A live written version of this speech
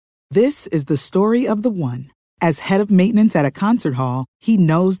This is the story of the one. As head of maintenance at a concert hall, he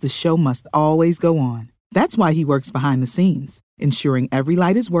knows the show must always go on. That's why he works behind the scenes, ensuring every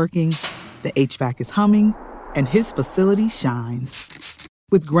light is working, the HVAC is humming, and his facility shines.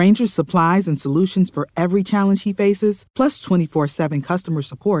 With Grainger's supplies and solutions for every challenge he faces, plus 24/7 customer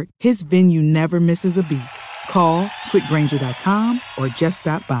support, his venue never misses a beat. Call quickgrainger.com or just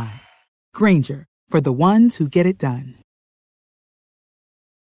stop by. Grainger, for the ones who get it done.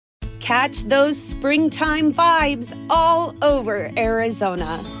 Catch those springtime vibes all over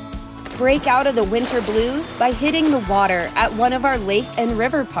Arizona. Break out of the winter blues by hitting the water at one of our lake and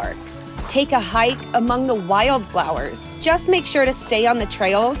river parks. Take a hike among the wildflowers. Just make sure to stay on the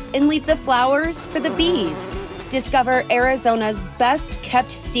trails and leave the flowers for the bees. Discover Arizona's best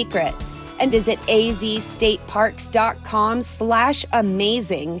kept secret and visit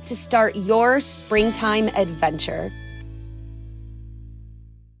azstateparks.com/amazing to start your springtime adventure.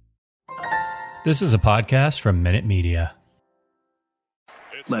 This is a podcast from Minute Media.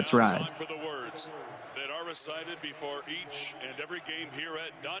 Let's ride. Time for the words that are recited before each and every game here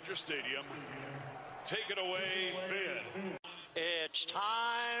at Dodger Stadium. Take it away, Finn. It's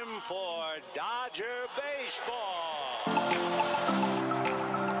time for Dodger baseball.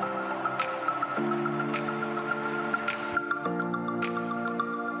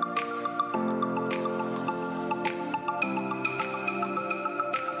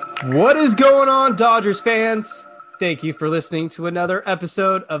 What is going on, Dodgers fans? Thank you for listening to another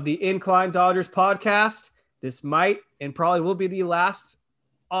episode of the Incline Dodgers podcast. This might and probably will be the last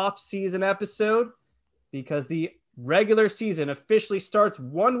off-season episode because the regular season officially starts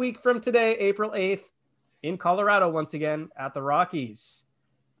 1 week from today, April 8th, in Colorado once again at the Rockies.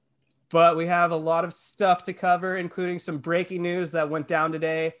 But we have a lot of stuff to cover, including some breaking news that went down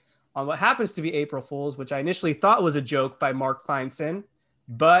today on what happens to be April Fools, which I initially thought was a joke by Mark Feinson.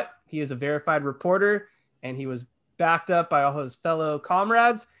 But he is a verified reporter, and he was backed up by all his fellow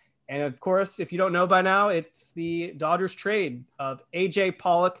comrades. And of course, if you don't know by now, it's the Dodgers trade of AJ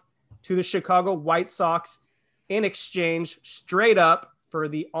Pollock to the Chicago White Sox in exchange straight up for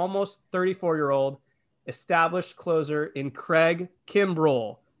the almost 34-year-old established closer in Craig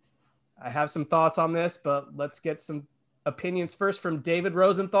Kimbrel. I have some thoughts on this, but let's get some opinions first from David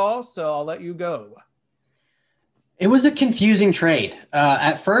Rosenthal. So I'll let you go. It was a confusing trade.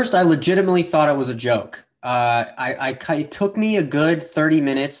 At first, I legitimately thought it was a joke. It took me a good 30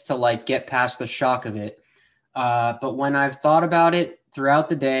 minutes to get past the shock of it. But when I've thought about it throughout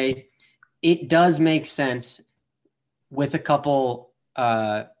the day, it does make sense with a couple,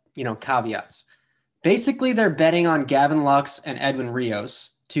 caveats. Basically, they're betting on Gavin Lux and Edwin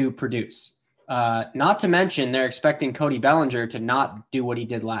Rios to produce. Not to mention, they're expecting Cody Bellinger to not do what he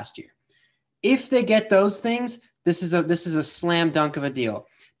did last year. If they get those things, this is a slam dunk of a deal.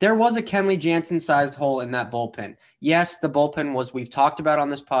 There was a Kenley Jansen-sized hole in that bullpen. Yes, the bullpen was, we've talked about on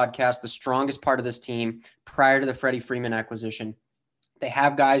this podcast, the strongest part of this team prior to the Freddie Freeman acquisition. They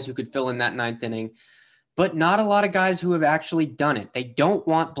have guys who could fill in that ninth inning, but not a lot of guys who have actually done it. They don't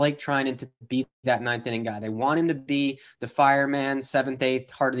want Blake Trinan to be that ninth inning guy. They want him to be the fireman, seventh, eighth,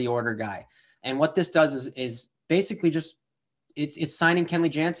 heart of the order guy. And what this does is basically just it's signing Kenley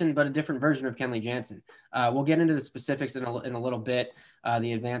Jansen, but a different version of Kenley Jansen. We'll get into the specifics in a little bit,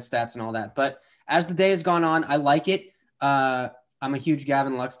 the advanced stats and all that. But as the day has gone on, I like it. I'm a huge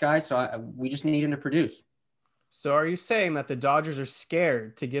Gavin Lux guy, so we just need him to produce. So are you saying that the Dodgers are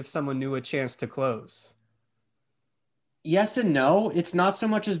scared to give someone new a chance to close? Yes and no. It's not so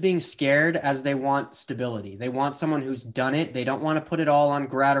much as being scared as they want stability. They want someone who's done it. They don't want to put it all on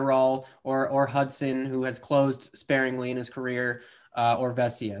Gratterall or Hudson, who has closed sparingly in his career, or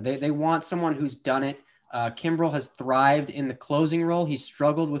Vesia. They want someone who's done it. Kimbrel has thrived in the closing role. He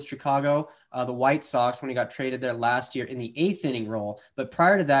struggled with Chicago, the White Sox, when he got traded there last year in the eighth inning role. But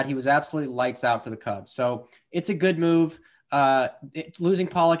prior to that, he was absolutely lights out for the Cubs. So it's a good move. Losing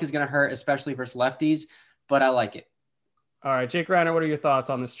Pollock is going to hurt, especially versus lefties, but I like it. All right, Jake Reiner, what are your thoughts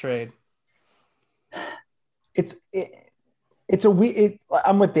on this trade? I'm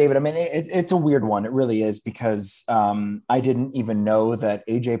with David. I mean, it's a weird one. It really is, because I didn't even know that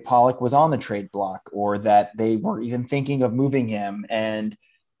AJ Pollock was on the trade block or that they were even thinking of moving him. And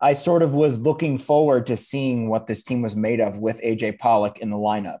I sort of was looking forward to seeing what this team was made of with AJ Pollock in the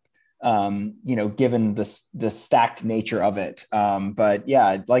lineup, given the stacked nature of it. But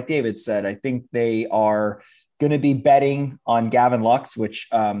yeah, like David said, I think they are going to be betting on Gavin Lux, which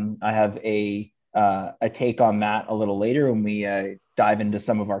I have a take on that a little later when we dive into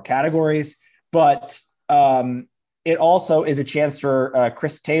some of our categories. But it also is a chance for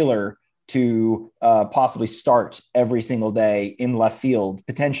Chris Taylor to possibly start every single day in left field,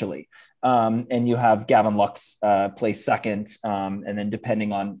 potentially. And you have Gavin Lux play second. And then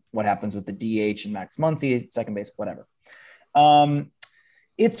depending on what happens with the DH and Max Muncy, second base, whatever.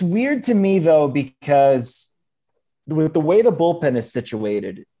 It's weird to me, though, because with the way the bullpen is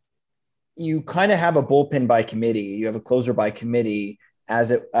situated, you kind of have a bullpen by committee. You have a closer by committee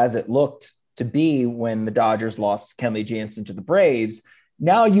as it looked to be when the Dodgers lost Kenley Jansen to the Braves.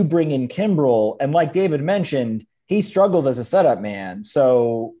 Now you bring in Kimbrel, and like David mentioned, he struggled as a setup man.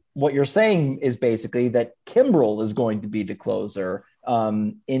 So what you're saying is basically that Kimbrel is going to be the closer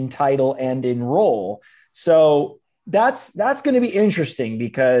in title and in role. So that's going to be interesting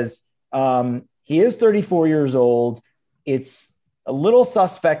because he is 34 years old. It's a little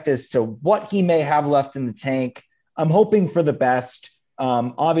suspect as to what he may have left in the tank. I'm hoping for the best.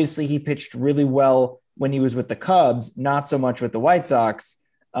 Obviously, he pitched really well when he was with the Cubs, not so much with the White Sox.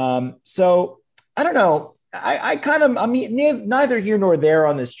 So I don't know. I mean, neither here nor there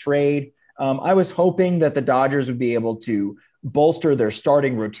on this trade. I was hoping that the Dodgers would be able to bolster their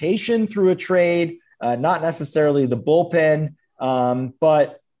starting rotation through a trade, not necessarily the bullpen.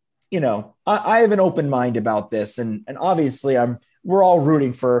 But, you know, I have an open mind about this. And obviously we're all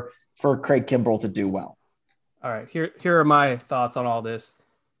rooting for Craig Kimbrel to do well. All right, here are my thoughts on all this.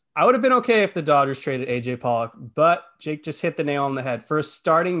 I would have been okay if the Dodgers traded AJ Pollock, but Jake just hit the nail on the head. For a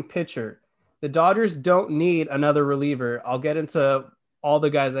starting pitcher, the Dodgers don't need another reliever. I'll get into all the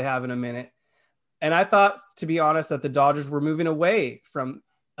guys they have in a minute. And I thought, to be honest, that the Dodgers were moving away from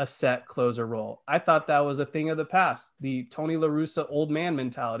a set closer role. I thought that was a thing of the past, the Tony La Russa old man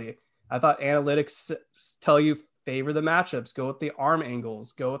mentality. I thought analytics tell you favor the matchups, go with the arm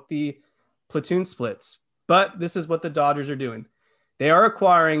angles, go with the platoon splits. But this is what the Dodgers are doing. They are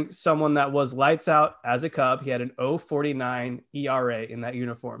acquiring someone that was lights out as a Cub. He had an 0.49 ERA in that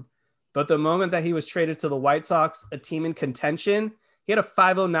uniform. But the moment that he was traded to the White Sox, a team in contention, he had a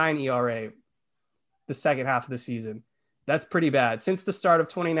 5.09 ERA the second half of the season. That's pretty bad. Since the start of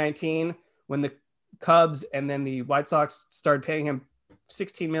 2019, when the Cubs and then the White Sox started paying him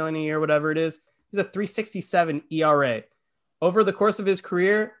 $16 million a year, whatever it is, he's a 3.67 ERA. Over the course of his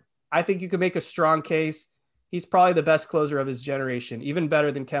career, I think you could make a strong case. He's probably the best closer of his generation, even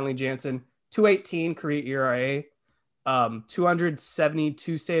better than Kenley Jansen. 2.18 career ERA,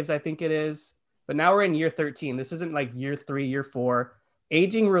 272 saves, I think it is. But now we're in year 13. This isn't like year 3, year 4.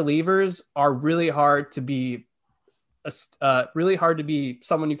 Aging relievers are really hard to be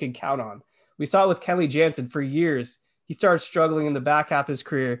someone you can count on. We saw it with Kenley Jansen for years. He started struggling in the back half of his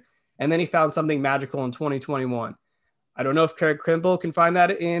career, and then he found something magical in 2021. I don't know if Craig Kimbrel can find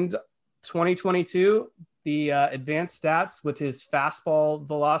that in 2022. The advanced stats with his fastball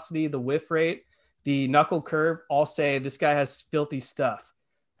velocity, the whiff rate, the knuckle curve all say this guy has filthy stuff.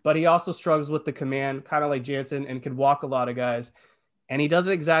 But he also struggles with the command, kind of like Jansen, and can walk a lot of guys. And he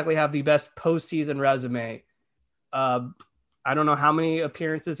doesn't exactly have the best postseason resume. I don't know how many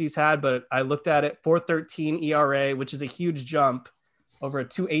appearances he's had, but I looked at it, 4.13 ERA, which is a huge jump over a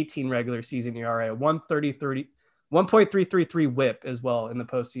 2.18 regular season ERA, 1.333 whip as well in the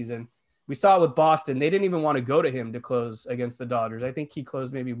postseason. We saw it with Boston. They didn't even want to go to him to close against the Dodgers. I think he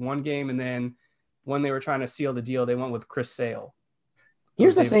closed maybe one game, and then when they were trying to seal the deal, they went with Chris Sale.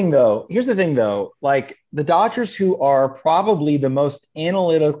 Here's the thing, though. Like the Dodgers, who are probably the most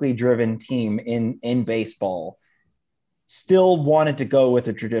analytically driven team in baseball, still wanted to go with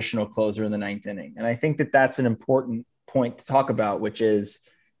a traditional closer in the ninth inning. And I think that that's an important point to talk about, which is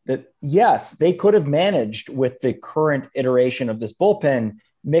that, yes, they could have managed with the current iteration of this bullpen,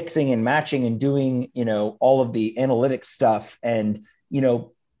 mixing and matching and doing, all of the analytic stuff and,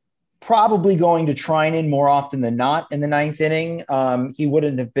 probably going to Treinen more often than not in the ninth inning. He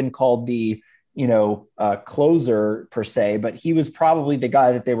wouldn't have been called the, closer per se, but he was probably the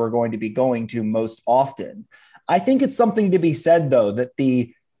guy that they were going to be going to most often. I think it's something to be said, though, that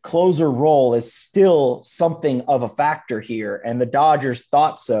the closer role is still something of a factor here, and the Dodgers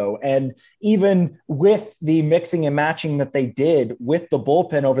thought so. And even with the mixing and matching that they did with the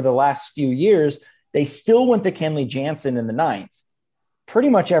bullpen over the last few years, they still went to Kenley Jansen in the ninth pretty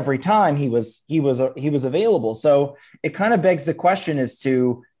much every time he was available. So it kind of begs the question as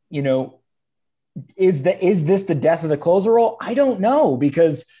to, is this the death of the closer role? I don't know,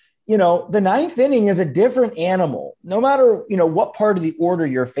 because the ninth inning is a different animal. No matter, what part of the order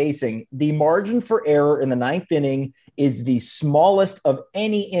you're facing, the margin for error in the ninth inning is the smallest of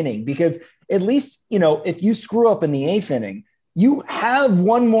any inning, because at least, if you screw up in the eighth inning, you have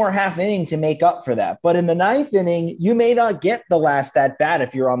one more half inning to make up for that. But in the ninth inning, you may not get the last at bat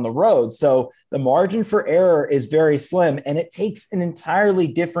if you're on the road. So the margin for error is very slim, and it takes an entirely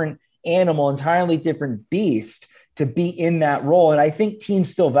different animal, entirely different beast to be in that role. And I think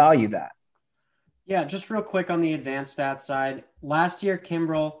teams still value that. Yeah, just real quick on the advanced stats side. Last year,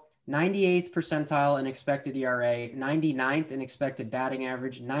 Kimbrel, 98th percentile in expected ERA, 99th in expected batting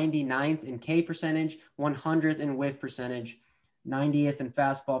average, 99th in K percentage, 100th in whiff percentage, 90th in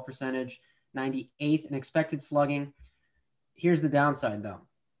fastball percentage, 98th in expected slugging. Here's the downside, though.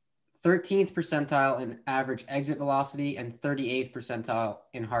 13th percentile in average exit velocity and 38th percentile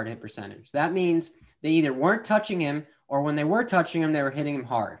in hard hit percentage. That means they either weren't touching him, or when they were touching him, they were hitting him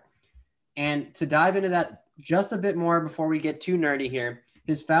hard. And to dive into that just a bit more before we get too nerdy here,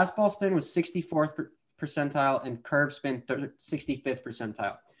 his fastball spin was 64th percentile and curve spin 65th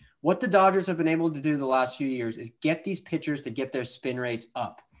percentile. What the Dodgers have been able to do the last few years is get these pitchers to get their spin rates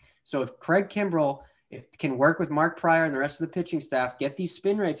up. So if Craig Kimbrel can work with Mark Pryor and the rest of the pitching staff, get these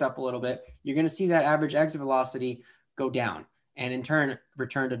spin rates up a little bit, you're going to see that average exit velocity go down and in turn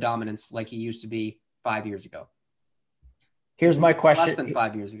return to dominance like he used to be 5 years ago. Here's my question. Less than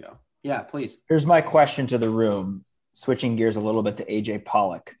 5 years ago. Yeah, please. Here's my question to the room, switching gears a little bit to AJ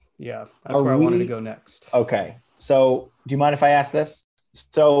Pollock. Yeah, that's where I wanted to go next. Okay. So do you mind if I ask this?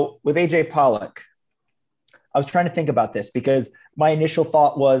 So with AJ Pollock, I was trying to think about this because my initial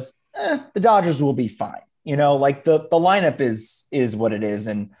thought was, the Dodgers will be fine. You know, like the lineup is what it is.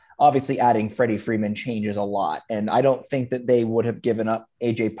 And obviously adding Freddie Freeman changes a lot. And I don't think that they would have given up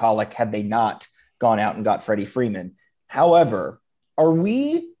AJ Pollock had they not gone out and got Freddie Freeman. However, are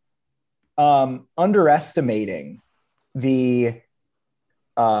we underestimating the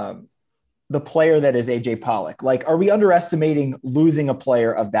player that is AJ Pollock? Like, are we underestimating losing a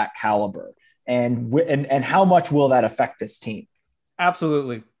player of that caliber? And how much will that affect this team?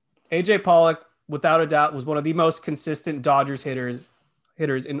 Absolutely. AJ Pollock, without a doubt, was one of the most consistent Dodgers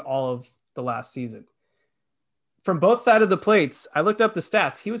hitters in all of the last season. From both sides of the plates, I looked up the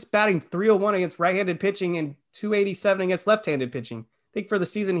stats. He was batting .301 against right-handed pitching and .287 against left-handed pitching. I think for the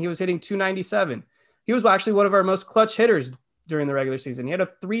season, he was hitting .297. He was actually one of our most clutch hitters during the regular season. He had a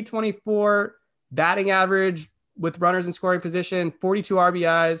 .324 batting average with runners in scoring position, 42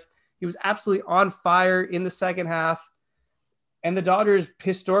 RBIs. He was absolutely on fire in the second half. And the Dodgers,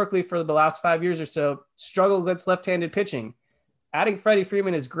 historically, for the last 5 years or so, struggled against left-handed pitching. Adding Freddie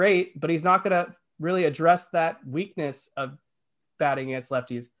Freeman is great, but he's not going to really address that weakness of batting against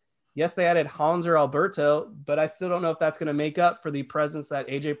lefties. Yes, they added Hans or Alberto, but I still don't know if that's going to make up for the presence that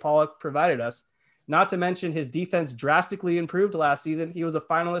AJ Pollock provided us. Not to mention his defense drastically improved last season. He was a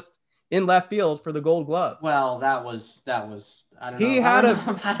finalist in left field for the Gold Glove. Well, that was. I don't know. He had a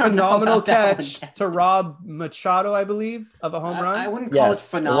phenomenal catch to Rob Machado, I believe, of a home run. I wouldn't call it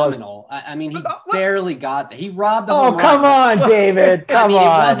phenomenal. I mean, he barely got there. He robbed the home run. Oh, come on, David. Come on.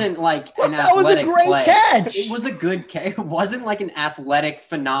 It wasn't like an athletic play. That was a great catch. It was a good catch. It wasn't like an athletic,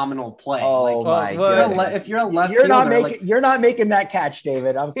 phenomenal play. Oh, like, my God. If you're a left you're fielder, you're not making that catch,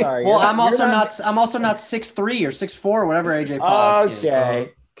 David. I'm sorry. Well, I'm also not 6'3" or 6'4", or whatever AJ Pollock is.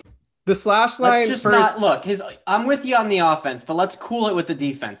 Okay. The slash line. Let's just not look. I'm with you on the offense, but let's cool it with the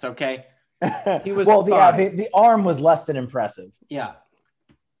defense, okay? He was the arm was less than impressive. Yeah,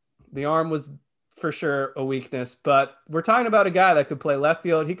 the arm was for sure a weakness, but we're talking about a guy that could play left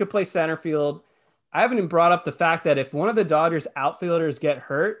field. He could play center field. I haven't even brought up the fact that if one of the Dodgers outfielders get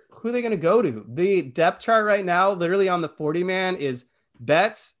hurt, who are they going to go to? The depth chart right now, literally on the 40-man, is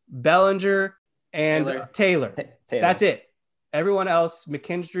Betts, Bellinger, and Taylor. That's it. Everyone else,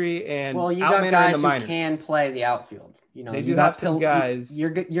 McKinstry and you got guys who can play the outfield. You know, they do have some guys. You're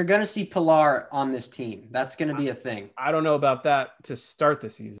going to see Pilar on this team. That's going to be a thing. I don't know about that to start the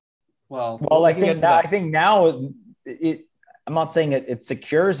season. Well, I think now I'm not saying it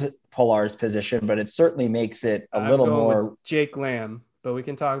secures Pilar's position, but it certainly makes it a little more. Jake Lamb, but we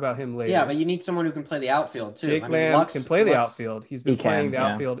can talk about him later. Yeah, but you need someone who can play the outfield too. Jake Lamb can play the outfield. He's been playing the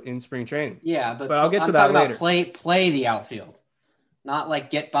outfield in spring training. Yeah, but I'll get to that later. Play the outfield, not like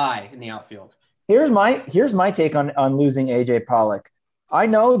get by in the outfield. Here's my take on losing AJ Pollock. I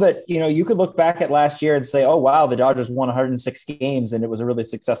know that, you could look back at last year and say, oh, wow, the Dodgers won 106 games and it was a really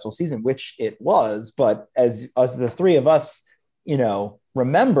successful season, which it was. But as the three of us,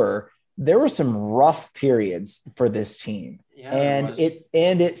 remember, there were some rough periods for this team. Yeah,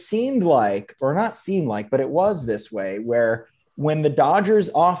 and it seemed like, or not seemed like, but it was this way, where when the Dodgers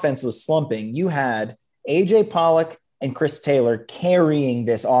offense was slumping, you had AJ Pollock and Chris Taylor carrying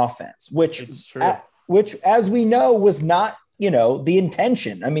this offense, which as we know was not, the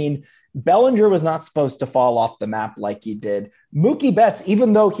intention. I mean, Bellinger was not supposed to fall off the map like he did. Mookie Betts,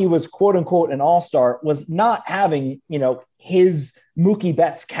 even though he was quote unquote an all-star, was not having, his Mookie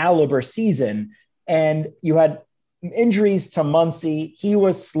Betts caliber season. And you had injuries to Muncy. He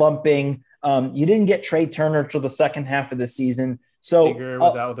was slumping. You didn't get Trey Turner till the second half of the season. So Seager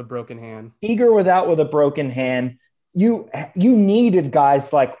was out with a broken hand. Seager was out with a broken hand. You needed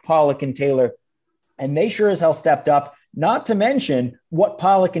guys like Pollock and Taylor, and they sure as hell stepped up. Not to mention what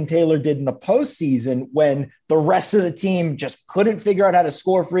Pollock and Taylor did in the postseason when the rest of the team just couldn't figure out how to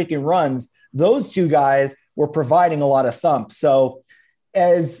score freaking runs. Those two guys were providing a lot of thump. So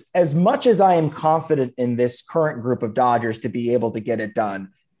as much as I am confident in this current group of Dodgers to be able to get it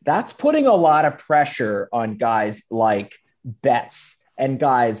done, that's putting a lot of pressure on guys like Betts and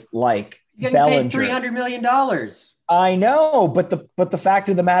guys like Bellinger. Paid $300 million. I know, but the fact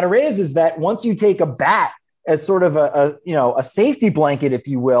of the matter is that once you take a bat as sort of a safety blanket, if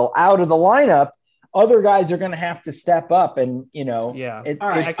you will, out of the lineup, other guys are going to have to step up. And, all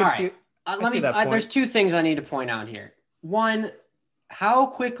right. There's two things I need to point out here. One, how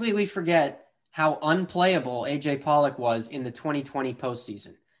quickly we forget how unplayable AJ Pollock was in the 2020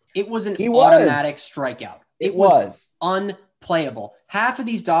 postseason. It was an automatic strikeout. It was unplayable. Half of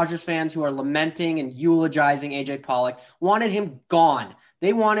these Dodgers fans who are lamenting and eulogizing AJ Pollock wanted him gone.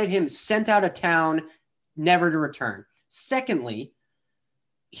 They wanted him sent out of town, never to return. Secondly,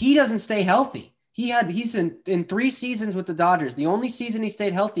 he doesn't stay healthy. He's in 3 seasons with the Dodgers. The only season he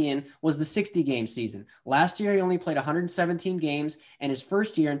stayed healthy in was the 60-game season. Last year, he only played 117 games, and his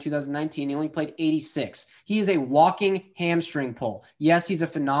first year in 2019, he only played 86. He is a walking hamstring pull. Yes, he's a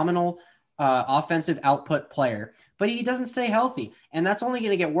phenomenal offensive output player, but he doesn't stay healthy, and that's only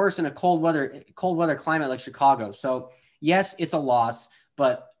going to get worse in a cold weather climate like Chicago. So, yes, it's a loss,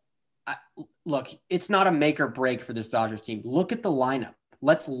 but look, it's not a make or break for this Dodgers team. Look at the lineup.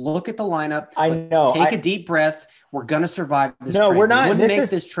 Let's look at the lineup. I know. Take a deep breath. We're going to survive this trade. We're not. We wouldn't make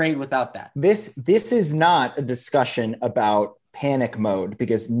this trade without that. This is not a discussion about panic mode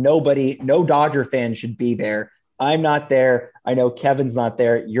because no Dodger fan should be there. I'm not there. I know Kevin's not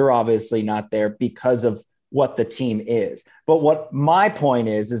there. You're obviously not there because of what the team is. But what my point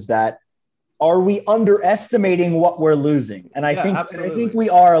is that are we underestimating what we're losing? And I think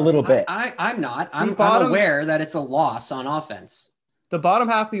we are a little bit. I'm not. I'm aware that it's a loss on offense. The bottom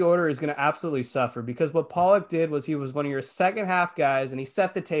half of the order is going to absolutely suffer because what Pollock did was he was one of your second half guys and he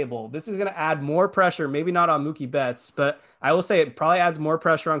set the table. This is going to add more pressure, maybe not on Mookie Betts, but I will say it probably adds more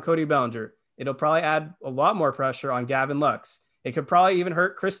pressure on Cody Bellinger. It'll probably add a lot more pressure on Gavin Lux. It could probably even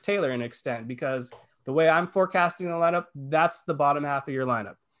hurt Chris Taylor in an extent because the way I'm forecasting the lineup, that's the bottom half of your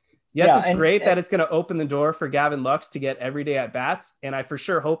lineup. Yes, it's great that it's going to open the door for Gavin Lux to get everyday at bats. And I for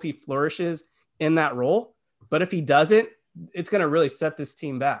sure hope he flourishes in that role. But if he doesn't, it's going to really set this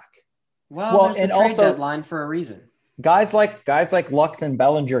team back. Well, there's the trade deadline for a reason. Guys like Lux and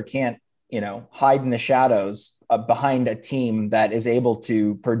Bellinger can't, hide in the shadows behind a team that is able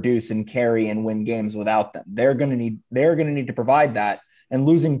to produce and carry and win games without them. They're going to need to provide that. And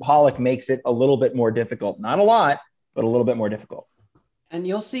losing Pollock makes it a little bit more difficult. Not a lot, but a little bit more difficult. And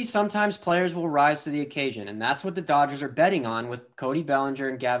you'll see sometimes players will rise to the occasion, and that's what the Dodgers are betting on with Cody Bellinger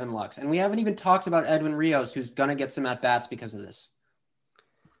and Gavin Lux. And we haven't even talked about Edwin Rios, who's going to get some at-bats because of this.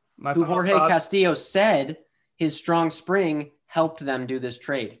 Jorge Castillo said his strong spring helped them do this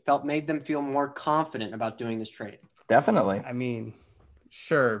trade, made them feel more confident about doing this trade. Definitely. I mean,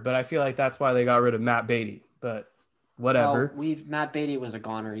 sure, but I feel like that's why they got rid of Matt Beatty, but whatever. Well, Matt Beatty was a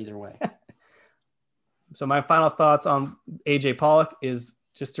goner either way. So my final thoughts on AJ Pollock is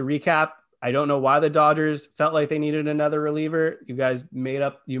just to recap. I don't know why the Dodgers felt like they needed another reliever. You guys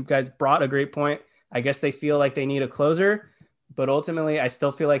brought a great point. I guess they feel like they need a closer, but ultimately I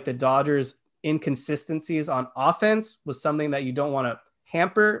still feel like the Dodgers' inconsistencies on offense was something that you don't want to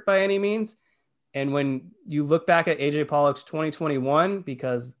hamper by any means. And when you look back at AJ Pollock's 2021,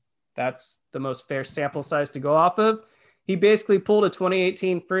 because that's the most fair sample size to go off of, he basically pulled a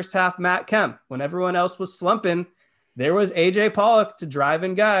 2018 first half Matt Kemp. When everyone else was slumping, there was AJ Pollock to drive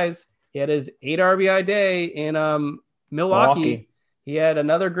in guys. He had his 8 RBI day in Milwaukee. He had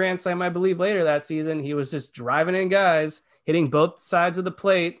another grand slam, I believe, later that season. He was just driving in guys, hitting both sides of the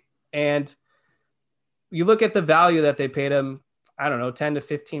plate. And you look at the value that they paid him, I don't know, 10 to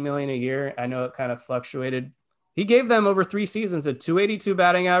 15 million a year. I know it kind of fluctuated. He gave them over 3 seasons a 282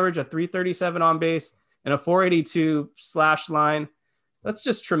 batting average, a 337 on base, and a 482 slash line. That's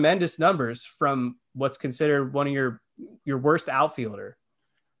just tremendous numbers from what's considered one of your worst outfielder.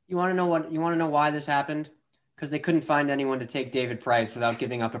 You want to know why this happened? Because they couldn't find anyone to take David Price without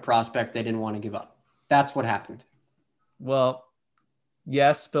giving up a prospect they didn't want to give up. That's what happened. Well,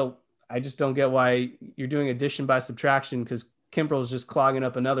 yes, but I just don't get why you're doing addition by subtraction because Kimbrel is just clogging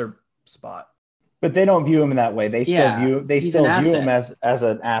up another spot. But they don't view him in that way. They still view him as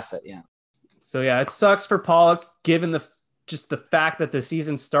an asset. Yeah. So yeah, it sucks for Pollock given just the fact that the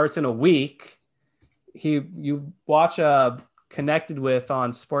season starts in a week. You watch Connected With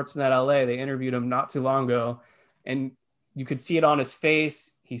on Sportsnet LA. They interviewed him not too long ago, and you could see it on his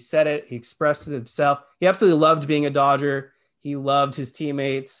face. He said it. He expressed it himself. He absolutely loved being a Dodger. He loved his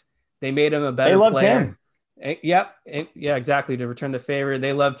teammates. They made him a better player. They loved him. Yep. Yeah, exactly. To return the favor.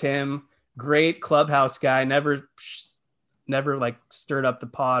 They loved him. Great clubhouse guy. Never like stirred up the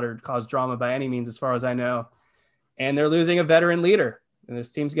pot or caused drama by any means, as far as I know. And they're losing a veteran leader. And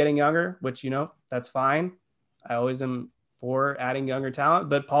this team's getting younger, which, that's fine. I always am for adding younger talent.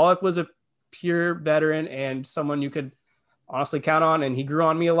 But Pollock was a pure veteran and someone you could honestly count on. And he grew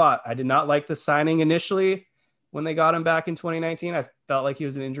on me a lot. I did not like the signing initially when they got him back in 2019. I felt like he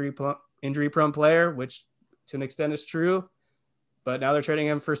was an injury-prone player, which to an extent is true. But now they're trading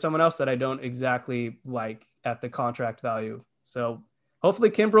him for someone else that I don't exactly like at the contract value. So hopefully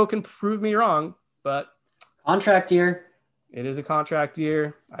Kimbrel can prove me wrong, but contract year. It is a contract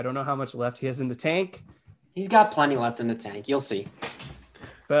year. I don't know how much left he has in the tank. He's got plenty left in the tank. You'll see.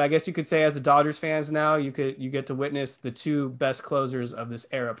 But I guess you could say as a Dodgers fans now, you get to witness the two best closers of this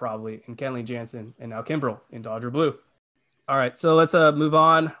era probably in Kenley Jansen and now Kimbrel in Dodger Blue. All right, so let's move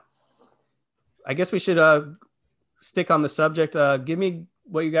on. I guess we should stick on the subject. Give me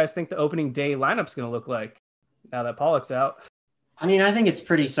what you guys think the opening day lineup's going to look like now that Pollock's out. I mean, I think it's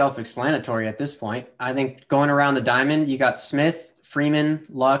pretty self-explanatory at this point. I think going around the diamond, you got Smith, Freeman,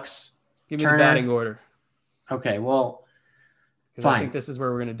 Lux, Give me Turner. the batting order. Okay, well, fine. I think this is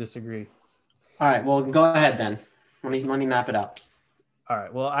where we're going to disagree. All right, well, go ahead then. Let me map it out. All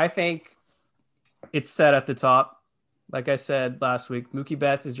right, well, I think it's set at the top. Like I said last week, Mookie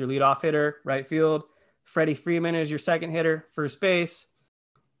Betts is your leadoff hitter, right field. Freddie Freeman is your second hitter, first base.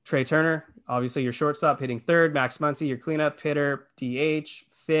 Trey Turner, obviously your shortstop, hitting third. Max Muncy, your cleanup hitter, DH.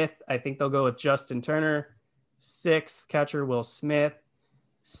 Fifth, I think they'll go with Justin Turner. Sixth, catcher Will Smith.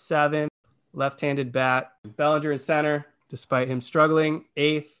 Seventh, left-handed bat Bellinger in center, despite him struggling.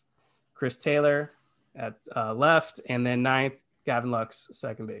 Eighth, Chris Taylor at left. And then ninth, Gavin Lux,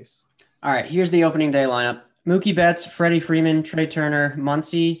 second base. All right, here's the opening day lineup. Mookie Betts, Freddie Freeman, Trey Turner,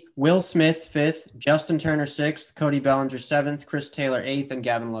 Muncy, Will Smith, fifth, Justin Turner, sixth, Cody Bellinger, seventh, Chris Taylor, eighth, and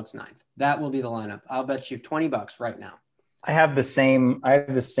Gavin Lux, ninth. That will be the lineup. I'll bet you $20 right now. I have the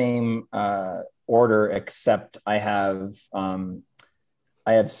same order, except I have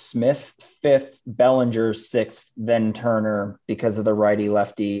Smith fifth, Bellinger sixth, then Turner because of the righty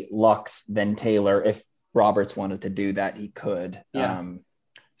lefty, Lux, then Taylor. If Roberts wanted to do that, he could. Yeah.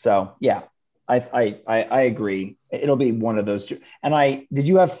 I agree. It'll be one of those two. And did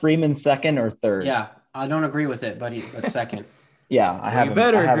you have Freeman second or third? Yeah, I don't agree with it, but second. Yeah, You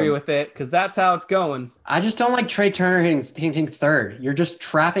better agree with it because that's how it's going. I just don't like Trey Turner hitting third. You're just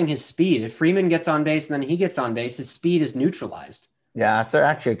trapping his speed. If Freeman gets on base and then he gets on base, his speed is neutralized. Yeah, that's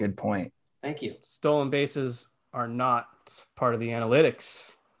actually a good point. Thank you. Stolen bases are not part of the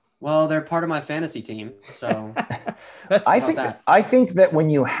analytics. Well, they're part of my fantasy team, so I think that when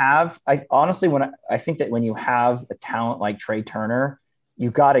you have a talent like Trey Turner,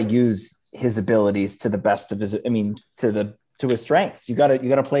 you got to use his abilities to the best of his. To his strengths. You got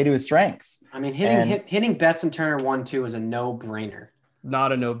to play to his strengths. I mean, hitting Betts and Turner 1-2 is a no-brainer.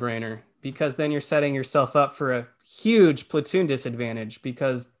 Not a no-brainer because then you're setting yourself up for a huge platoon disadvantage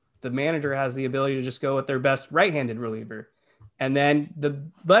because the manager has the ability to just go with their best right-handed reliever. And then the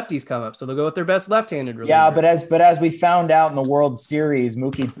lefties come up, so they'll go with their best left-handed reliever. Yeah, but as we found out in the World Series,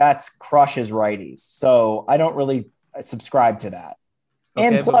 Mookie Betts crushes righties. So I don't really subscribe to that. Okay,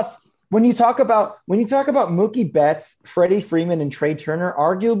 and plus, when you talk about Mookie Betts, Freddie Freeman, and Trey Turner,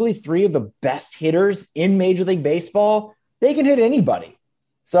 arguably three of the best hitters in Major League Baseball, they can hit anybody.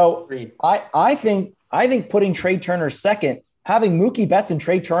 So I think putting Trey Turner second, having Mookie Betts and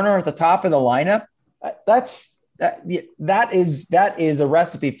Trey Turner at the top of the lineup, that is a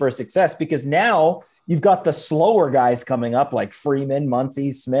recipe for success because now you've got the slower guys coming up like Freeman,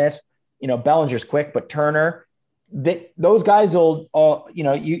 Muncy, Smith, Bellinger's quick, but Turner, those guys will,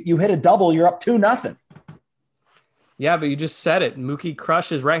 you hit a double, you're up 2-0. Yeah, but you just said it. Mookie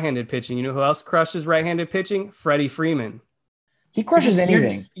crushes right-handed pitching. You know who else crushes right-handed pitching? Freddie Freeman. He crushes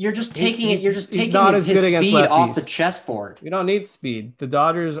anything. You're just taking his speed lefties. off the chessboard. You don't need speed. The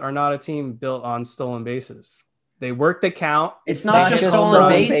Dodgers are not a team built on stolen bases. They work the count. It's not just stolen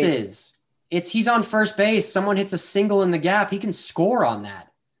bases. He's on first base. Someone hits a single in the gap. He can score on that.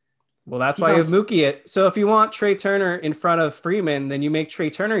 Well, that's why you have Mookie. So if you want Trey Turner in front of Freeman, then you make Trey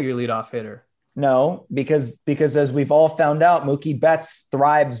Turner your leadoff hitter. No, because as we've all found out, Mookie Betts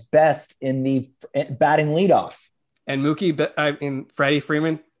thrives best in the batting leadoff. And Freddie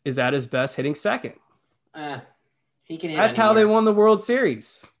Freeman is at his best hitting second. He can hit. That's how they won the World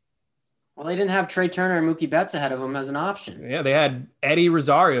Series. Well, they didn't have Trey Turner and Mookie Betts ahead of him as an option. Yeah, they had Eddie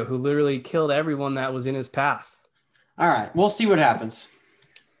Rosario, who literally killed everyone that was in his path. All right, we'll see what happens.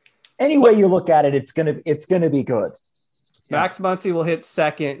 Any way you look at it, it's gonna be good. Max Muncy will hit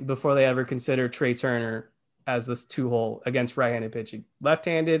second before they ever consider Trey Turner as this 2-hole against right-handed pitching.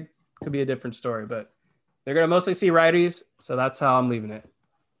 Left-handed could be a different story, but they're going to mostly see righties, so that's how I'm leaving it.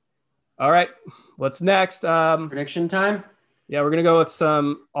 All right, what's next? Prediction time? Yeah, we're going to go with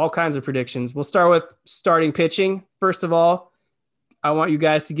all kinds of predictions. We'll start with starting pitching. First of all, I want you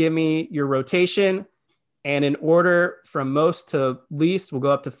guys to give me your rotation, and in order from most to least, we'll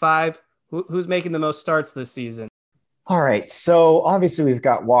go up to 5. Who's making the most starts this season? All right. So obviously we've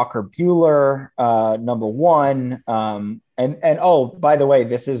got Walker Buehler, number 1. And oh, by the way,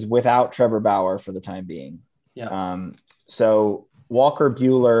 this is without Trevor Bauer for the time being. Yeah. So Walker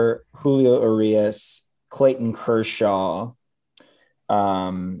Buehler, Julio Urias, Clayton Kershaw,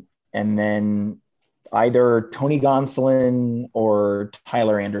 and then either Tony Gonsolin or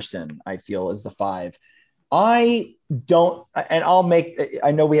Tyler Anderson, I feel, is the 5. I know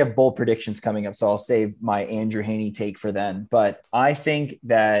we have bold predictions coming up, so I'll save my Andrew Haney take for then, but I think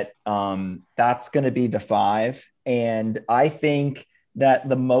that that's going to be the 5. And I think that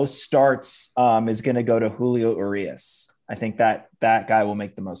the most starts is going to go to Julio Urias. I think that guy will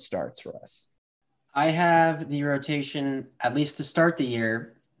make the most starts for us. I have the rotation, at least to start the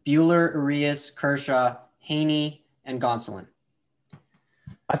year, Buehler, Urias, Kershaw, Haney, and Gonsolin.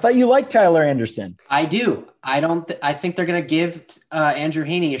 I thought you liked Tyler Anderson. I do. I think they're going to give Andrew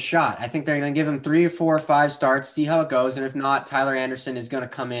Haney a shot. I think they're going to give him 3 or 4 or 5 starts, see how it goes. And if not, Tyler Anderson is going to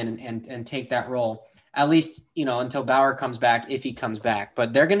come in and take that role, at least, until Bauer comes back, if he comes back.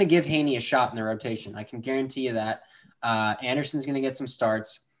 But they're going to give Haney a shot in the rotation. I can guarantee you that. Anderson's going to get some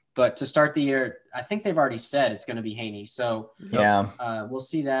starts. But to start the year, I think they've already said it's going to be Haney. So yeah, we'll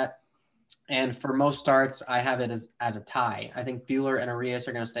see that. And for most starts, I have it as at a tie. I think Buehler and Urias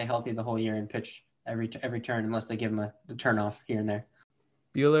are going to stay healthy the whole year and pitch every turn unless they give him a turn off here and there.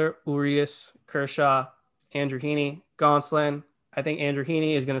 Buehler, Urias, Kershaw, Andrew Heaney, Gonsolin. I think Andrew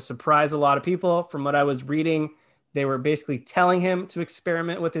Heaney is going to surprise a lot of people. From what I was reading, they were basically telling him to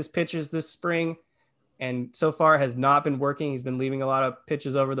experiment with his pitches this spring, and so far has not been working. He's been leaving a lot of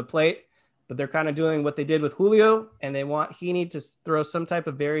pitches over the plate, but they're kind of doing what they did with Julio, and they want Heaney to throw some type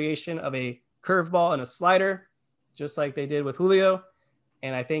of variation of a curveball and a slider, just like they did with Julio.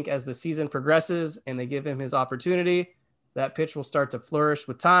 And I think as the season progresses and they give him his opportunity, that pitch will start to flourish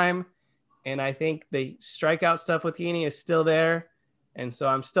with time. And I think the strikeout stuff with Heaney is still there. And so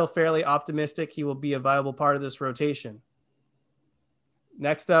I'm still fairly optimistic he will be a viable part of this rotation.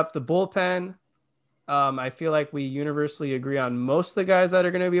 Next up, the bullpen. I feel like we universally agree on most of the guys that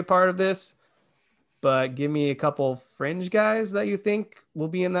are going to be a part of this, but give me a couple fringe guys that you think will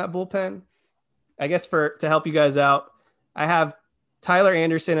be in that bullpen. I guess to help you guys out, I have Tyler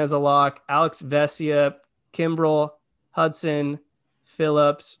Anderson as a lock, Alex Vesia, Kimbrel, Hudson,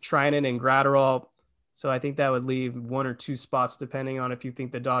 Phillips, Trinan, and Gratterall. So I think that would leave 1 or 2 spots depending on if you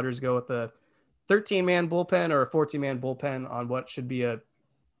think the Dodgers go with a 13-man bullpen or a 14-man bullpen on what should be a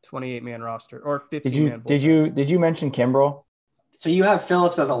 28-man roster or 15-man bullpen. Did you mention Kimbrel? So you have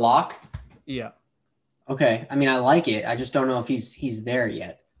Phillips as a lock? Yeah. Okay. I mean, I like it. I just don't know if he's there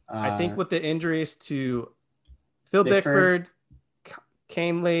yet. I think with the injuries to Phil Bickford,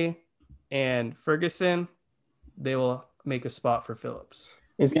 Canely, and Ferguson, they will make a spot for Phillips.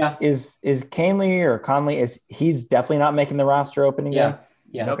 Is Canely or Conley, he's definitely not making the roster opening yet?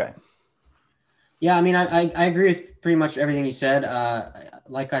 Yeah. Nope. Okay. Yeah, I mean, I agree with pretty much everything you said.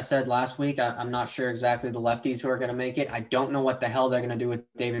 Like I said last week, I'm not sure exactly the lefties who are going to make it. I don't know what the hell they're going to do with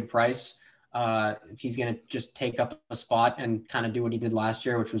David Price. If he's going to just take up a spot and kind of do what he did last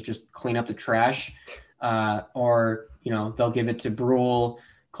year, which was just clean up the trash, or, they'll give it to Brule,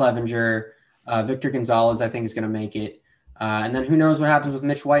 Clevenger, Victor Gonzalez, I think is going to make it. And then who knows what happens with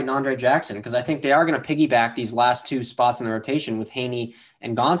Mitch White and Andre Jackson, because I think they are going to piggyback these last 2 spots in the rotation with Haney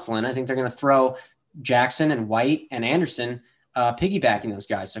and Gonsolin. I think they're going to throw Jackson and White and Anderson piggybacking those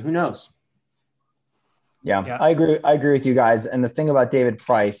guys. So who knows? Yeah, I agree with you guys. And the thing about David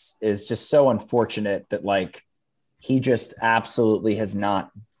Price is just so unfortunate that he just absolutely has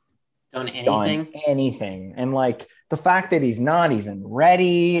not done anything. And the fact that he's not even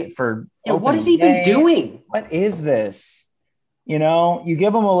ready for what has he been doing? What is this? You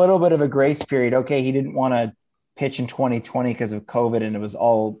give him a little bit of a grace period. Okay, he didn't want to pitch in 2020 because of COVID and it was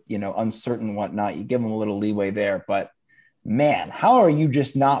all, uncertain and whatnot. You give him a little leeway there, but man, how are you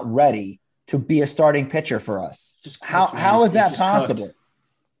just not ready to be a starting pitcher for us? How is that possible?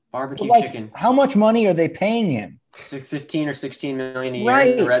 Barbecue chicken. How much money are they paying him? 15 or 16 million a year.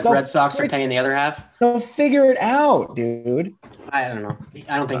 Right. The Red Sox are paying the other half. So figure it out, dude. I don't know.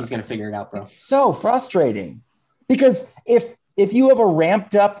 I don't think he's going to figure it out, bro. It's so frustrating because if you have a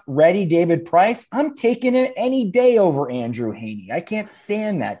ramped up, ready David Price, I'm taking it any day over Andrew Haney. I can't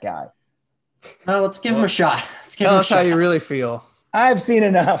stand that guy. Well, let's give him a shot. Tell us how you really feel. I've seen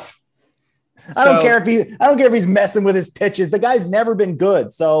enough. I don't care if he's messing with his pitches. The guy's never been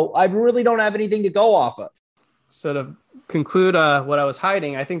good, so I really don't have anything to go off of. So to conclude what I was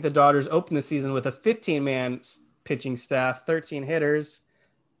hiding, I think the Dodgers opened the season with a 15-man pitching staff, 13 hitters.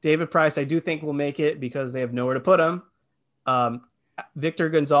 David Price, I do think will make it because they have nowhere to put him. Victor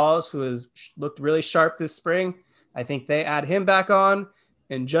Gonzalez, who has looked really sharp this spring, I think they add him back on.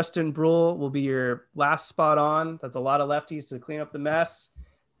 And Justin Brule will be your last spot on. That's a lot of lefties to clean up the mess.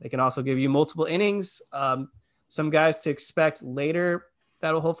 They can also give you multiple innings. Some guys to expect later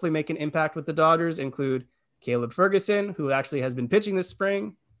that will hopefully make an impact with the Dodgers include Caleb Ferguson, who actually has been pitching this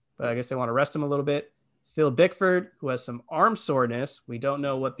spring, but I guess they want to rest him a little bit. Phil Bickford, who has some arm soreness. We don't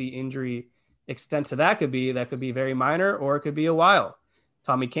know what the injury extent to that could be. That could be very minor, or it could be a while.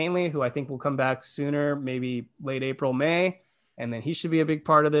 Tommy Kahnle, who I think will come back sooner, maybe late April, May, and then he should be a big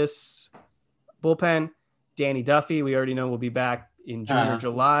part of this bullpen. Danny Duffy, we already know will be back in June or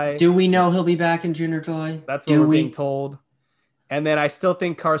July. Do we know he'll be back in June or July? That's what we're being told. And then I still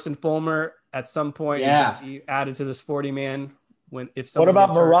think Carson Fulmer at some point is going to be added to this 40-man. What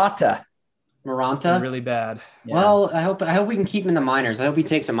about Murata? Really bad. Yeah. Well, I hope we can keep him in the minors. I hope he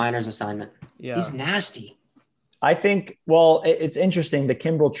takes a minors assignment. Yeah, he's nasty. I think. Well, it's interesting. The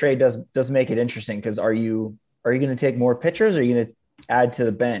Kimbrel trade does make it interesting because are you going to take more pitchers? Or are you going to add to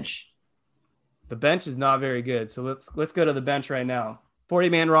the bench? The bench is not very good. So let's go to the bench right now.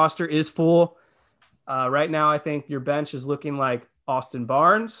 40-man roster is full. Right now, I think your bench is looking like Austin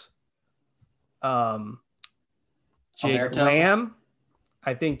Barnes, Jake Lamb.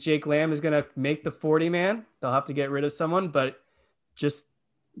 I think Jake Lamb is going to make the 40-man. They'll have to get rid of someone, but just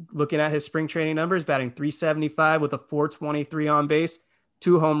looking at his spring training numbers, batting .375 with a .423 on base,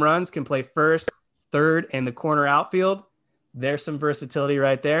 2 home runs, can play first, third, and the corner outfield. There's some versatility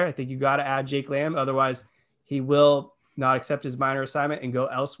right there. I think you got to add Jake Lamb. Otherwise, he will not accept his minor assignment and go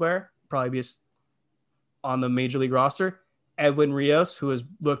elsewhere. Probably be on the major league roster. Edwin Rios, who has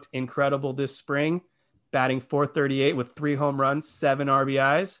looked incredible this spring, batting .438 with 3 home runs, 7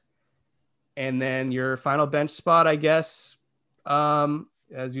 RBIs. And then your final bench spot, I guess,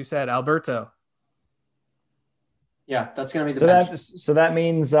 as you said, Alberto. Yeah, that's going to be the bench. So that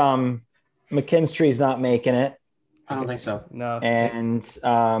means McKinstry's not making it. I don't think so. No. And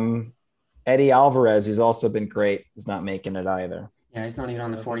Eddie Alvarez, who's also been great, is not making it either. Yeah, he's not even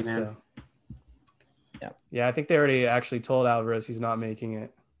on the 40-man. So. Yeah, I think they already actually told Alvarez he's not making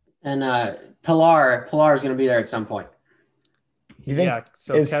it. And Pilar is going to be there at some point. You think? Yeah,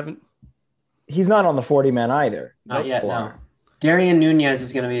 so Kevin. He's not on the 40-man either. Not yet, no. Darian Nunez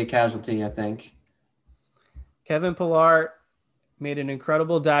is going to be a casualty, I think. Kevin Pilar made an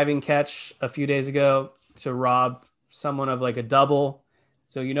incredible diving catch a few days ago to rob someone of like a double.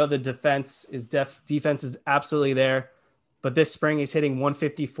 So, the defense is absolutely there. But this spring he's hitting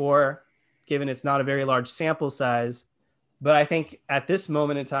 154, given it's not a very large sample size. But I think at this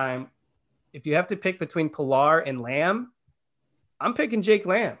moment in time, if you have to pick between Pilar and Lamb, I'm picking Jake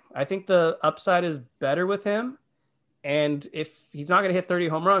Lamb. I think the upside is better with him. And if he's not going to hit 30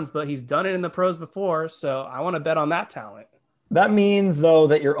 home runs, but he's done it in the pros before. So I want to bet on that talent. That means, though,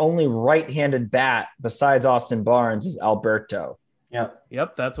 that your only right-handed bat besides Austin Barnes is Alberto.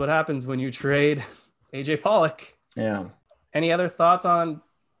 Yep. That's what happens when you trade AJ Pollock. Yeah. Any other thoughts on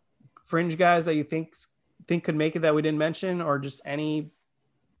fringe guys that you think could make it that we didn't mention, or just anything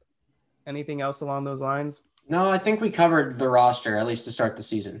else along those lines? No, I think we covered the roster, at least to start the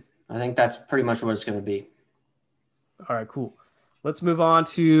season. I think that's pretty much what it's going to be. All right, cool. Let's move on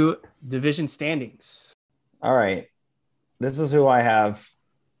to division standings. All right. This is who I have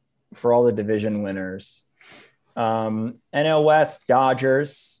for all the division winners. NL West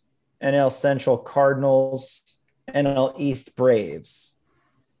Dodgers, NL Central Cardinals, NL East Braves.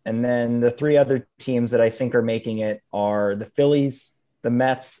 And then the 3 other teams that I think are making it are the Phillies, the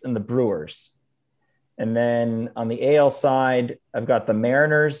Mets, and the Brewers. And then on the AL side, I've got the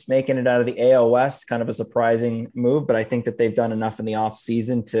Mariners making it out of the AL West, kind of a surprising move, but I think that they've done enough in the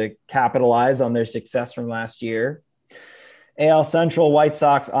offseason to capitalize on their success from last year. AL Central, White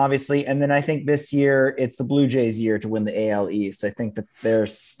Sox, obviously. And then I think this year it's the Blue Jays' year to win the AL East. I think that they're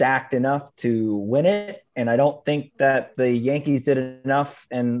stacked enough to win it. And I don't think that the Yankees did enough.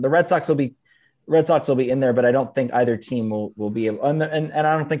 And the Red Sox will be Red Sox will be in there, but I don't think either team will be able, and I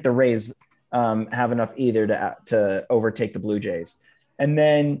don't think the Rays have enough either to overtake the Blue Jays. And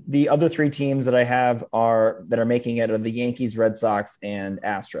then the other three teams that I have are making it are the Yankees, Red Sox, and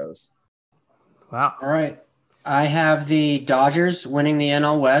Astros. Wow. All right. I have the Dodgers winning the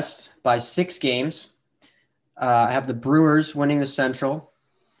NL West by 6 games. I have the Brewers winning the Central.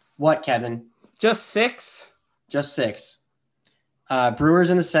 What, Kevin? Just 6? Just 6.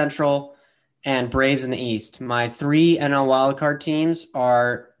 Brewers in the Central and Braves in the East. My 3 NL wildcard teams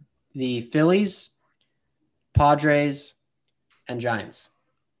are the Phillies, Padres, and Giants.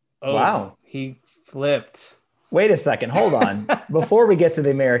 Oh, wow. He flipped. Wait a second. Hold on. Before we get to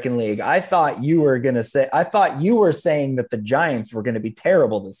the American League, I thought you were saying that the Giants were going to be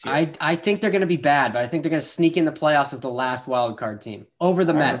terrible this year. I think they're going to be bad, but I think they're going to sneak in the playoffs as the last wild card team over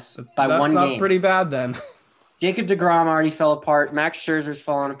the Mets by one game. That's pretty bad then. Jacob deGrom already fell apart. Max Scherzer's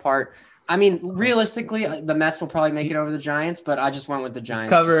falling apart. I mean, realistically, the Mets will probably make it over the Giants, but I just went with the Giants. He's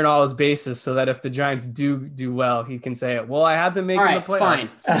covering all his bases so that if the Giants do well, he can say it. Well, I had them making the playoffs.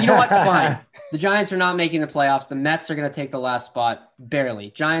 Fine. You know what? Fine. The Giants are not making the playoffs. The Mets are going to take the last spot,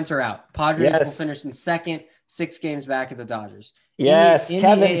 barely. Giants are out. Padres will finish in second, 6 games back at the Dodgers. Yes,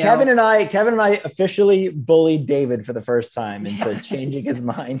 Kevin and I officially bullied David for the first time into changing his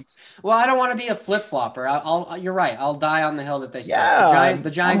mind. Well, I don't want to be a flip-flopper. You're right. I'll die on the hill that they suck.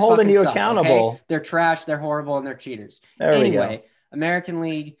 The Giants I'm holding you suck, accountable. Okay? They're trash. They're horrible, and they're cheaters. Anyway, American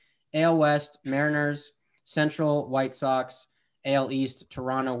League, AL West, Mariners, Central, White Sox, AL East,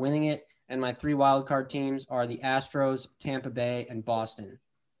 Toronto winning it, and my 3 wildcard teams are the Astros, Tampa Bay, and Boston.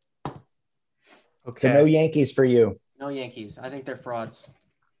 Okay. So no Yankees for you. No Yankees. I think they're frauds.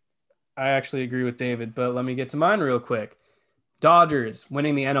 I actually agree with David, but let me get to mine real quick. Dodgers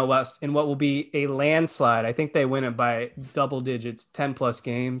winning the NL West in what will be a landslide. I think they win it by double digits, 10+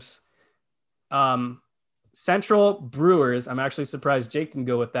 games. Central Brewers. I'm actually surprised Jake didn't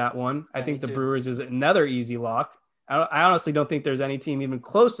go with that one. I think the Brewers is another easy lock. I honestly don't think there's any team even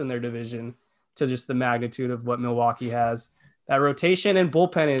close in their division to just the magnitude of what Milwaukee has. That rotation and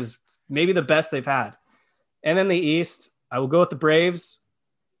bullpen is maybe the best they've had. And then the East, I will go with the Braves.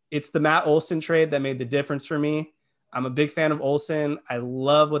 It's the Matt Olson trade that made the difference for me. I'm a big fan of Olson. I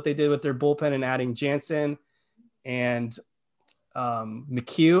love what they did with their bullpen and adding Jansen and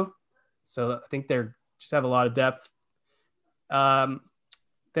McHugh. So I think they're just have a lot of depth. Then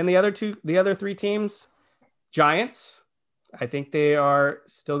the other 3 teams, Giants. I think they are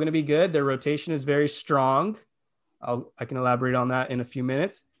still going to be good. Their rotation is very strong. I can elaborate on that in a few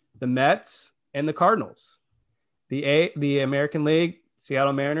minutes. The Mets and the Cardinals. The American League,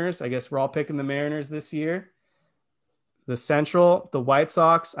 Seattle Mariners. I guess we're all picking the Mariners this year. The Central, the White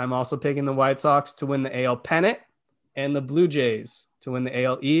Sox. I'm also picking the White Sox to win the AL pennant, and the Blue Jays to win the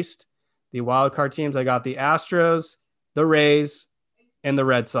AL East. The wild card teams, I got the Astros, the Rays, and the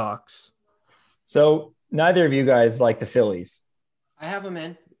Red Sox. So neither of you guys like the Phillies. I have them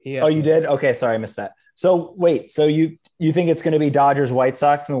in. Yeah. Oh, you did? Okay, sorry, I missed that. So wait, so you think it's going to be Dodgers White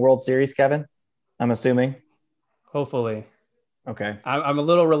Sox in the World Series, Kevin? I'm assuming. Hopefully. Okay. I'm a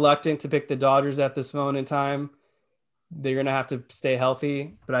little reluctant to pick the Dodgers at this moment in time. They're going to have to stay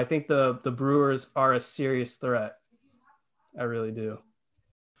healthy, but I think the Brewers are a serious threat. I really do.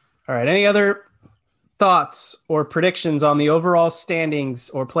 All right. Any other thoughts or predictions on the overall standings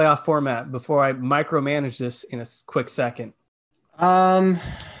or playoff format before I micromanage this in a quick second?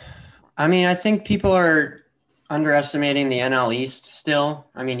 I mean, I think people are underestimating the NL East still.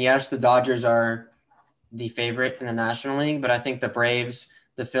 I mean, yes, the Dodgers are the favorite in the National League, but I think the Braves,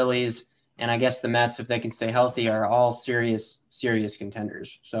 the Phillies, and I guess the Mets, if they can stay healthy, are all serious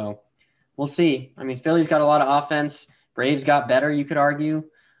contenders. So we'll see. I mean, Phillies got a lot of offense. Braves got better, you could argue.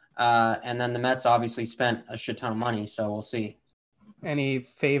 And then the Mets obviously spent a shit ton of money, so we'll see. Any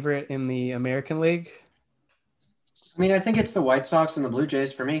favorite in the American League? I mean, I think it's the White Sox and the Blue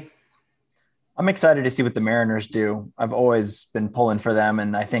Jays for me. I'm excited to see what the Mariners do. I've always been pulling for them,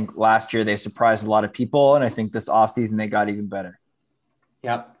 and I think last year they surprised a lot of people, and I think this offseason they got even better.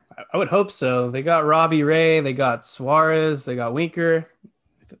 Yep. I would hope so. They got Robbie Ray, they got Suarez, they got Winker.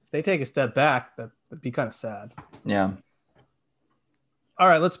 If they take a step back, that'd be kind of sad. Yeah. All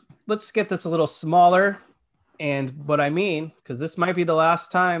right, let's get this a little smaller. And what I mean, because this might be the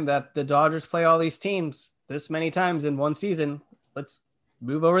last time that the Dodgers play all these teams this many times in one season. Let's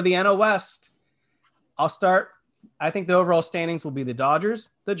move over the NL West. I'll start. I think the overall standings will be the Dodgers,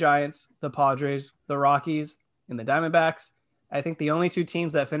 the Giants, the Padres, the Rockies, and the Diamondbacks. I think the only 2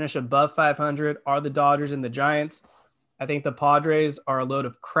 teams that finish above 500 are the Dodgers and the Giants. I think the Padres are a load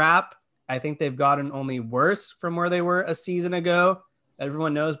of crap. I think they've gotten only worse from where they were a season ago.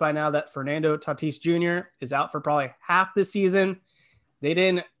 Everyone knows by now that Fernando Tatis Jr. is out for probably half the season. They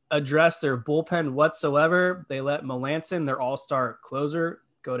didn't address their bullpen whatsoever. They let Melanson, their all-star closer,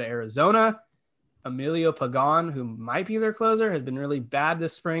 go to Arizona. Emilio Pagan, who might be their closer, has been really bad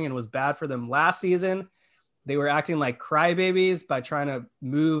this spring and was bad for them last season. They were acting like crybabies by trying to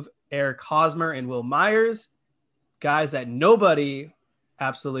move Eric Hosmer and Will Myers, guys that nobody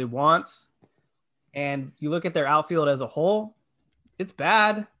absolutely wants. And you look at their outfield as a whole, it's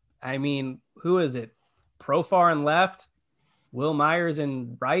bad. I mean, who is it? Profar in left, Will Myers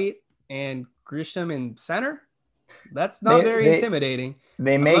in right, and Grisham in center. That's not very intimidating.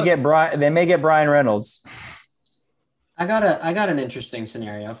 They may get Brian Reynolds. I got an interesting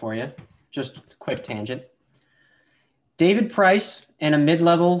scenario for you. Just a quick tangent. David Price and a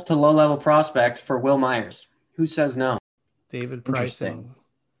mid-level to low-level prospect for Will Myers. Who says no? David Price.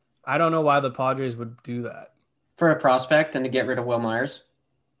 I don't know why the Padres would do that. For a prospect and to get rid of Will Myers?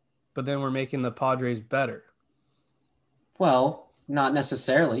 But then we're making the Padres better. Well, not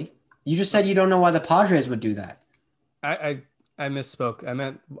necessarily. You just said you don't know why the Padres would do that. I misspoke. I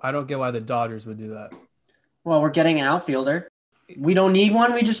meant I don't get why the Dodgers would do that. Well, we're getting an outfielder. We don't need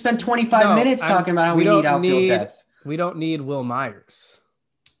one. We just spent 25 minutes talking about how we need outfield depth. We don't need Will Myers.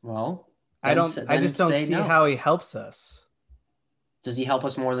 Well, I just don't see how he helps us. Does he help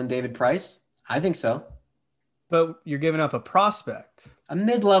us more than David Price? I think so. But you're giving up a prospect. A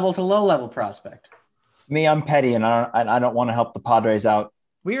mid-level to low-level prospect. Me, I'm petty, and I don't want to help the Padres out.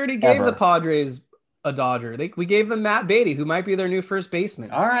 We already gave the Padres a Dodger. We gave them Matt Beatty, who might be their new first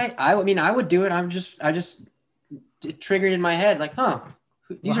baseman. All right. I mean, I would do it. It triggered in my head, like,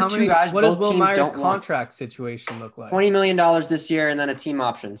 these are two guys. What does Will Myers' contract situation look like? $20 million this year and then a team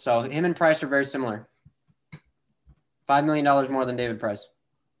option. So him and Price are very similar. $5 million more than David Price.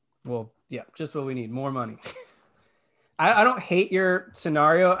 Well, yeah, just what we need. More money. I don't hate your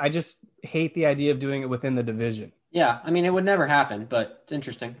scenario. I just hate the idea of doing it within the division. Yeah, I mean, it would never happen, but it's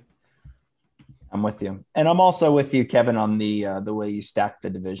interesting. I'm with you. And I'm also with you, Kevin, on the way you stack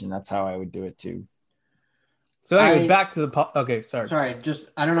the division. That's how I would do it too. So anyways, back to the okay, sorry. Sorry,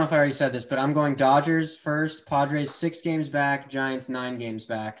 I don't know if I already said this, but I'm going Dodgers first, Padres 6 games back, Giants 9 games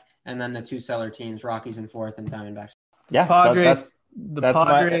back, and then the two seller teams, Rockies in 4th and Diamondbacks. Yeah, Padres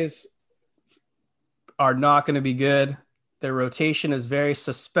are not going to be good. Their rotation is very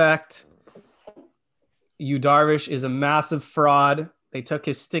suspect. Yu Darvish is a massive fraud. They took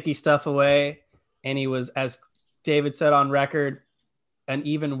his sticky stuff away, and he was, as David said on record, an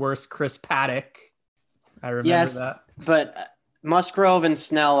even worse Chris Paddock. I remember that. But Musgrove and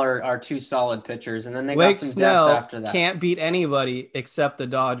Snell are two solid pitchers, and then they Blake got some Snell depth after that. Can't beat anybody except the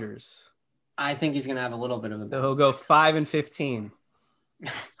Dodgers. I think he's going to have a little bit of a. So he'll go 5-15,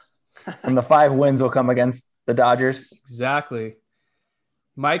 and the 5 wins will come against the Dodgers. Exactly.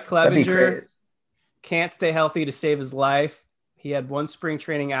 Mike Clevenger can't stay healthy to save his life. He had one spring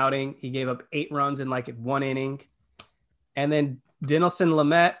training outing. He gave up 8 runs in like 1 inning, and then Dinelson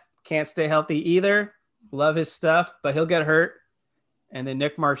Lamet can't stay healthy either. Love his stuff, but he'll get hurt. And then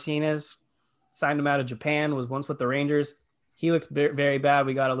Nick Martinez signed him out of Japan, was once with the Rangers. He looks very bad.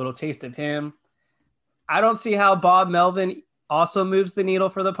 We got a little taste of him. I don't see how Bob Melvin also moves the needle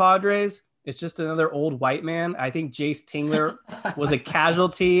for the Padres. It's just another old white man. I think Jace Tingler was a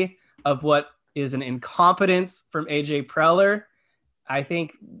casualty of what is an incompetence from AJ Preller. I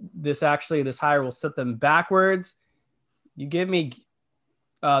think this hire will set them backwards. You give me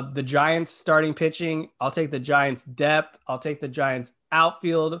the Giants starting pitching. I'll take the Giants depth. I'll take the Giants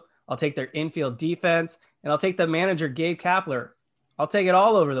outfield. I'll take their infield defense, and I'll take the manager, Gabe Kapler. I'll take it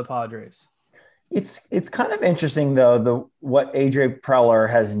all over the Padres. It's kind of interesting though, what AJ Preller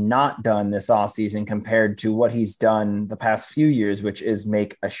has not done this offseason compared to what he's done the past few years, which is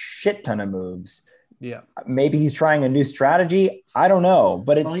make a shit ton of moves. Yeah. Maybe he's trying a new strategy. I don't know,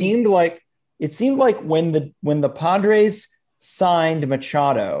 but it seemed like when the Padres signed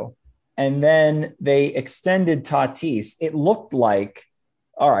Machado and then they extended Tatis, it looked like,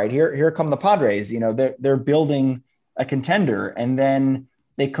 all right, here come the Padres. You know, they're building a contender, and then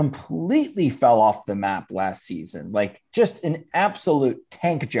they completely fell off the map last season, like just an absolute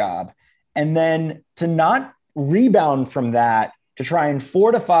tank job. And then to not rebound from that, to try and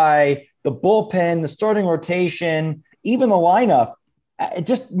fortify the bullpen, the starting rotation, even the lineup, it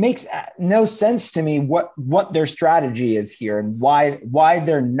just makes no sense to me what their strategy is here and why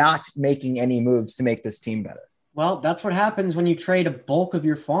they're not making any moves to make this team better. Well, that's what happens when you trade a bulk of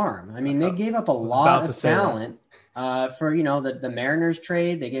your farm. I mean, they gave up a lot of talent for, the Mariners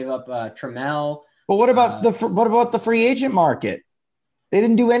trade. They gave up Trammell. But what about the free agent market? They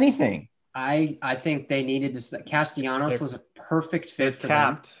didn't do anything. I think they needed to. Castellanos was a perfect fit for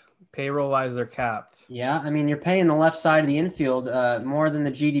capped. them. Payroll-wise, they're capped. Yeah, I mean, you're paying the left side of the infield more than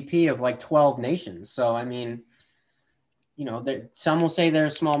the GDP of like 12 nations. So, I mean, some will say they're a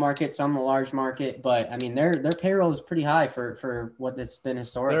small market, some a large market, but I mean, their payroll is pretty high for what it's been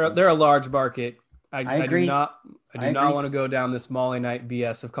historically. They're a large market. I agree. I do not want to go down this Molly Knight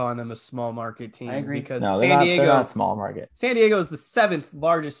BS of calling them a small market team. I agree. Because No, they're not small market. San Diego is the 7th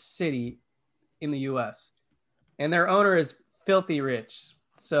largest city in the U.S. and their owner is filthy rich.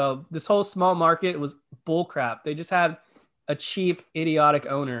 So this whole small market was bullcrap. They just had a cheap, idiotic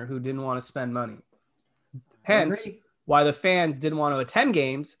owner who didn't want to spend money. Hence, why the fans didn't want to attend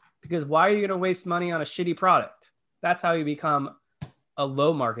games, because why are you going to waste money on a shitty product? That's how you become a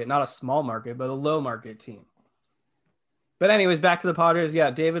low market, not a small market, but a low market team. But anyways, back to the Padres.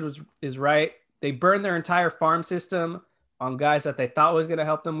 Yeah, David is right. They burned their entire farm system on guys that they thought was going to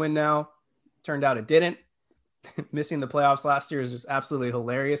help them win now. Turned out it didn't. Missing the playoffs last year is just absolutely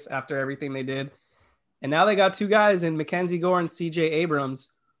hilarious after everything they did. And now they got 2 guys in Mackenzie Gore and CJ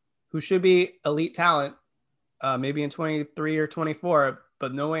Abrams, who should be elite talent, maybe in 23 or 24,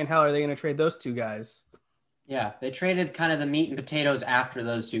 but no way in hell are they going to trade those 2 guys. Yeah, they traded kind of the meat and potatoes after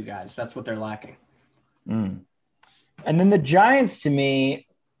those 2 guys. That's what they're lacking. And then the Giants, to me,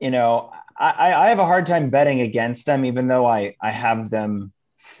 I have a hard time betting against them, even though I have them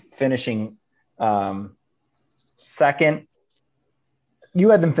finishing second. You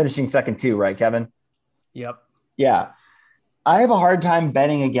had them finishing second too, right, Kevin? Yep. Yeah. I have a hard time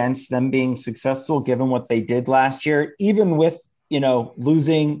betting against them being successful given what they did last year, even with,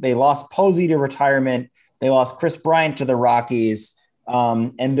 losing. They lost Posey to retirement. They lost Chris Bryant to the Rockies.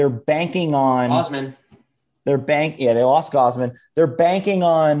 And they're banking on Osman. They lost Gosman. They're banking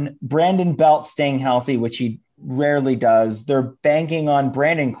on Brandon Belt staying healthy, which he rarely does. They're banking on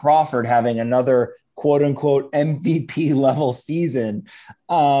Brandon Crawford having another quote unquote MVP level season.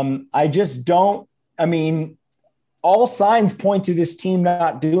 All signs point to this team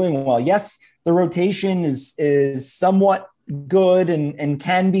not doing well. Yes, the rotation is somewhat good and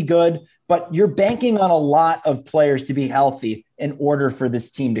can be good, but you're banking on a lot of players to be healthy in order for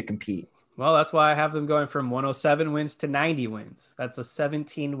this team to compete. Well, that's why I have them going from 107 wins to 90 wins. That's a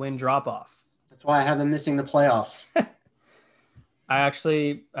 17-win drop-off. That's why I have them missing the playoffs. I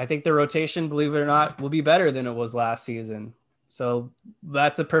think the rotation, believe it or not, will be better than it was last season. So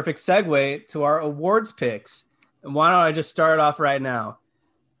that's a perfect segue to our awards picks. And why don't I just start off right now?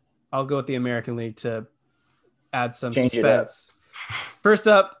 I'll go with the American League to add some suspense. First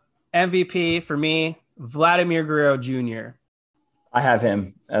up, MVP for me, Vladimir Guerrero Jr. I have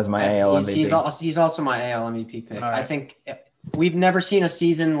him as my AL MVP. He's also my AL MVP pick. Right. I think we've never seen a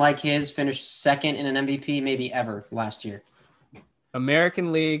season like his finish second in an MVP, maybe ever, last year.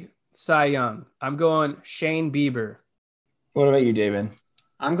 American League Cy Young. I'm going Shane Bieber. What about you, David?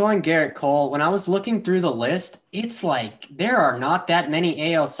 I'm going Garrett Cole. When I was looking through the list, it's like there are not that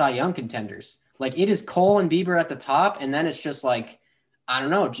many AL Cy Young contenders. Like it is Cole and Bieber at the top, and then it's just like, I don't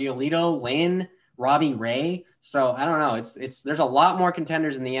know, Giolito, Lynn, Robbie Ray. So I don't know. It's there's a lot more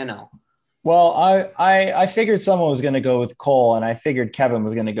contenders in the NL. Well, I figured someone was going to go with Cole, and I figured Kevin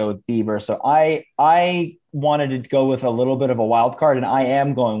was going to go with Bieber. So I wanted to go with a little bit of a wild card, and I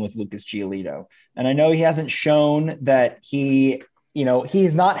am going with Lucas Giolito. And I know he hasn't shown that he's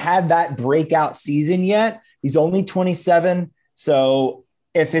not had that breakout season yet. He's only 27. So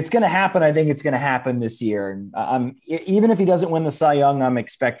if it's going to happen, I think it's going to happen this year. And even if he doesn't win the Cy Young, I'm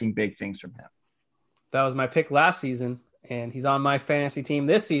expecting big things from him. That was my pick last season, and he's on my fantasy team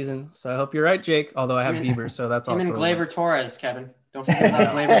this season. So I hope you're right, Jake, although I have Bieber, so that's also... Him and Gleyber Torres, Kevin. Don't forget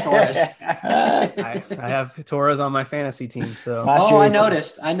about Gleyber Torres. I have Torres on my fantasy team, so... I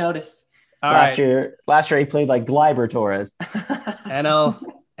noticed. Last year he played like Gleyber Torres. NL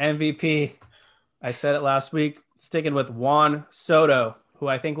MVP. I said it last week, sticking with Juan Soto, who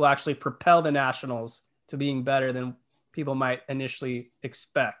I think will actually propel the Nationals to being better than people might initially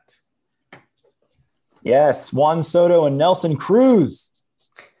expect. Yes, Juan Soto and Nelson Cruz.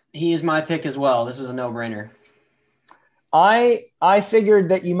 He is my pick as well. This is a no-brainer. I figured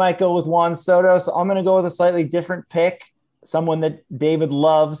that you might go with Juan Soto, so I'm going to go with a slightly different pick, someone that David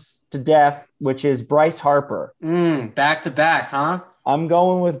loves to death, which is Bryce Harper. Back-to-back, huh? I'm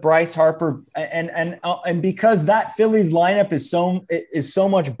going with Bryce Harper, and because that Phillies lineup is so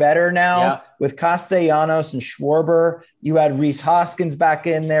much better now with Castellanos and Schwarber. You had Rhys Hoskins back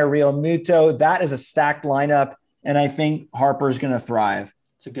in there, Real Muto. That is a stacked lineup, and I think Harper's going to thrive.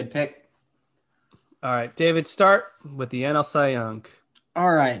 It's a good pick. All right, David, start with the NL Cy Young.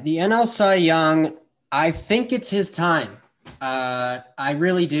 All right, the NL Cy Young, I think it's his time. I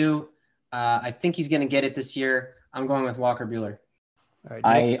really do. I think he's going to get it this year. I'm going with Walker Buehler. All right,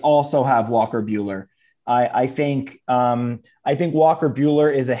 I also have Walker Buehler. I think Walker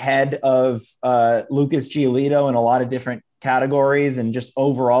Buehler is ahead of Lucas Giolito in a lot of different categories and just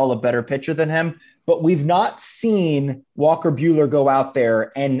overall a better pitcher than him. But we've not seen Walker Buehler go out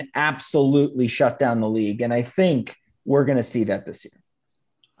there and absolutely shut down the league. And I think we're going to see that this year.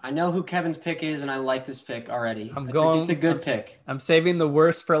 I know who Kevin's pick is, and I like this pick already. It's a good pick. I'm saving the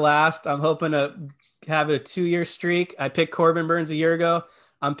worst for last. I'm hoping to have a 2-year streak. I picked Corbin Burns a year ago.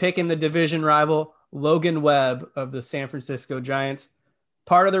 I'm picking the division rival, Logan Webb of the San Francisco Giants.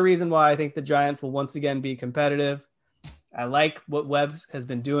 Part of the reason why I think the Giants will once again be competitive. I like what Webb has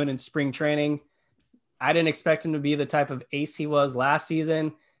been doing in spring training. I didn't expect him to be the type of ace he was last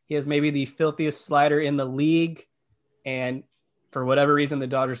season. He has maybe the filthiest slider in the league. And for whatever reason, the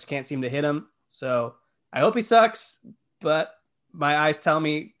Dodgers can't seem to hit him. So I hope he sucks, but my eyes tell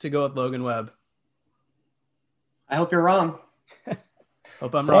me to go with Logan Webb. I hope you're wrong.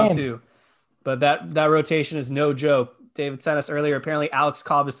 Hope I'm wrong too. But that rotation is no joke. David sent us earlier. Apparently, Alex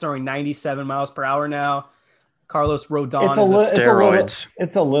Cobb is throwing 97 miles per hour now. Carlos Rodon it's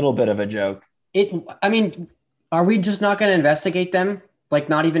a little bit of a joke. Are we just not going to investigate them? Like,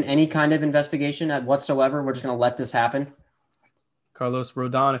 not even any kind of investigation whatsoever? We're just going to let this happen? Carlos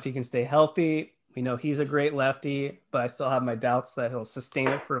Rodon, if he can stay healthy, we know he's a great lefty, but I still have my doubts that he'll sustain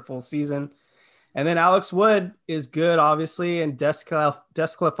it for a full season. And then Alex Wood is good, obviously, and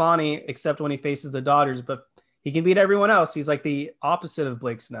Desclafani, except when he faces the Dodgers, but he can beat everyone else. He's like the opposite of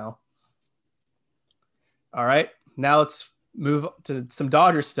Blake Snell. All right, now let's move to some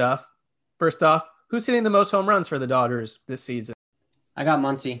Dodgers stuff. First off, who's hitting the most home runs for the Dodgers this season? I got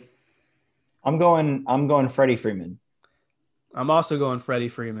Muncy. I'm going Freddie Freeman. I'm also going Freddie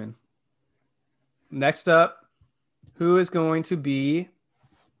Freeman. Next up, who is going to be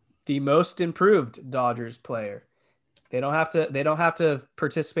the most improved Dodgers player? They don't have to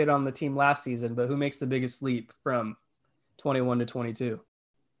participate on the team last season, but who makes the biggest leap from 21 to 22?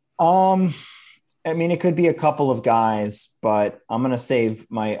 It could be a couple of guys, but I'm going to save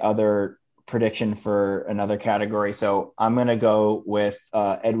my other prediction for another category. So I'm going to go with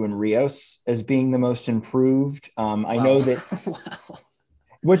Edwin Rios as being the most improved. I know that, Wow.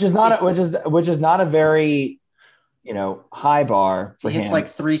 which is not a very, high bar for him. It's like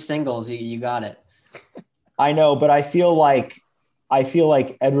 3 singles. You got it. I know, but I feel like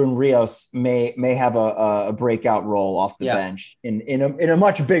Edwin Rios may have a breakout role off the bench in a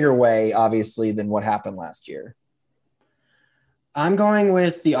much bigger way, obviously, than what happened last year. I'm going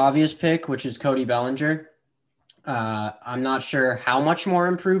with the obvious pick, which is Cody Bellinger. I'm not sure how much more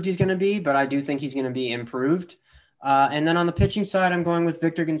improved he's going to be, but I do think he's going to be improved. And then on the pitching side, I'm going with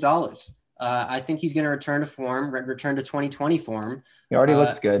Victor Gonzalez. I think he's going to return to 2020 form. He already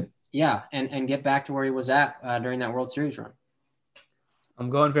looks good. Yeah, and get back to where he was at during that World Series run. I'm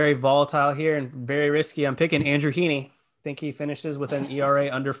going very volatile here and very risky. I'm picking Andrew Heaney. I think he finishes with an ERA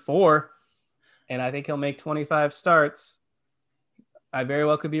under 4, and I think he'll make 25 starts. I very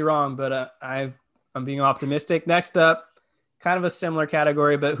well could be wrong, but I'm being optimistic. Next up, kind of a similar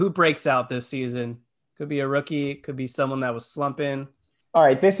category, but who breaks out this season? Could be a rookie, could be someone that was slumping. All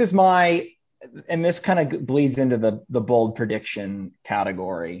right, this is and this kind of bleeds into the bold prediction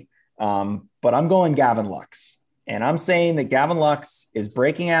category, but I'm going Gavin Lux. And I'm saying that Gavin Lux is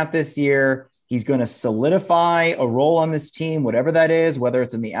breaking out this year. He's going to solidify a role on this team, whatever that is, whether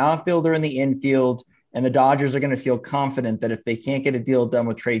it's in the outfield or in the infield. And the Dodgers are going to feel confident that if they can't get a deal done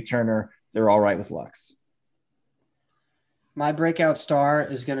with Trey Turner, they're all right with Lux. My breakout star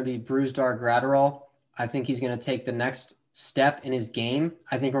is going to be Brusdar Graterol. I think he's going to take the next step in his game.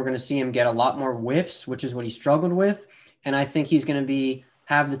 I think we're going to see him get a lot more whiffs, which is what he struggled with. And I think he's going to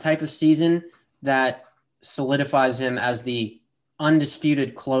have the type of season that solidifies him as the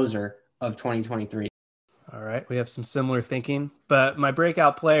undisputed closer of 2023. All right, we have some similar thinking, but my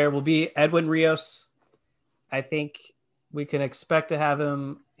breakout player will be Edwin Rios. I think we can expect to have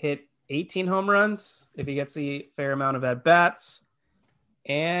him hit 18 home runs if he gets the fair amount of at-bats.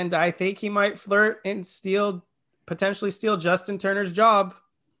 And I think he might flirt and potentially steal Justin Turner's job.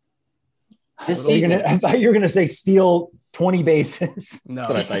 This season. I thought you were going to say steal 20 bases. No. That's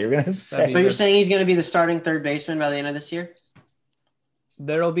what I thought you were going to say. So you're saying he's going to be the starting third baseman by the end of this year?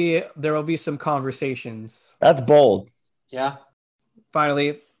 There will be some conversations. That's bold. Yeah.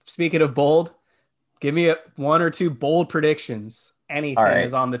 Finally, speaking of bold, give me 1 or 2 bold predictions. Anything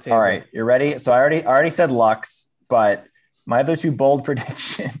is on the table. All right, you're ready. So I already said Lux, but my other 2 bold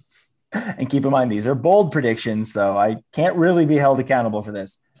predictions, and keep in mind these are bold predictions, so I can't really be held accountable for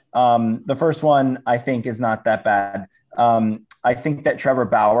this. The first one I think is not that bad. I think that Trevor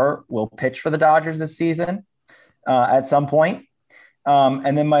Bauer will pitch for the Dodgers this season at some point.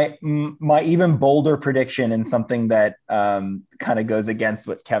 And then my even bolder prediction, and something that kind of goes against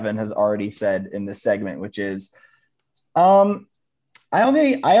what Kevin has already said in this segment, which is I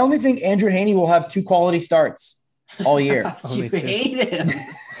only think Andrew Haney will have 2 quality starts all year. You hate him.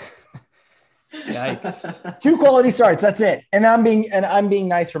 Yikes. 2 quality starts. That's it. And I'm being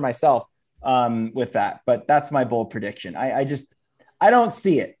nice for myself with that. But that's my bold prediction. I don't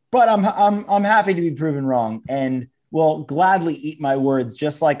see it. But I'm happy to be proven wrong, and will gladly eat my words,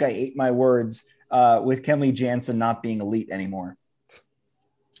 just like I ate my words with Kenley Jansen not being elite anymore.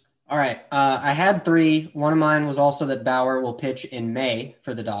 All right. I had 3. One of mine was also that Bauer will pitch in May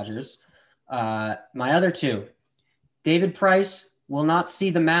for the Dodgers. My other 2, David Price will not see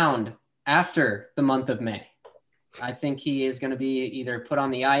the mound after the month of May. I think he is going to be either put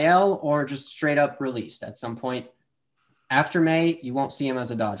on the IL or just straight up released at some point. After May, you won't see him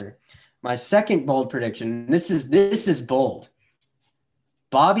as a Dodger. My second bold prediction, this is bold.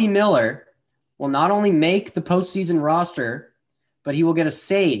 Bobby Miller will not only make the postseason roster, but he will get a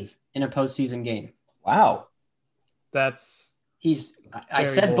save in a postseason game. Wow. I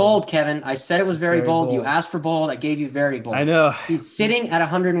said bold, Kevin. I said it was very bold. You asked for bold. I gave you very bold. I know. He's sitting at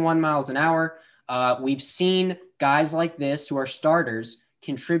 101 miles an hour. We've seen guys like this who are starters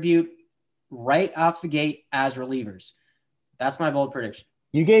contribute right off the gate as relievers. That's my bold prediction.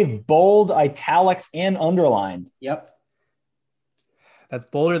 You gave bold, italics, and underlined. Yep. That's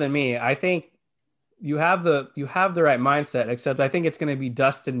bolder than me. I think you have the right mindset, except I think it's going to be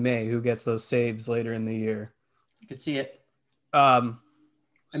Dustin May who gets those saves later in the year. You could see it. So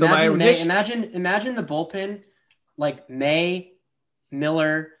imagine the bullpen like May,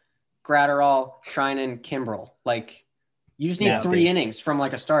 Miller, Gratterall, Treinen, Kimbrel. Like, you just need 3 innings from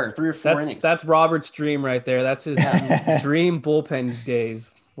like a starter, 3 or 4 innings. That's Robert's dream right there. That's his dream bullpen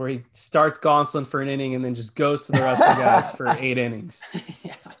days, where he starts Gonsolin for an inning and then just goes to the rest of the guys for 8 innings.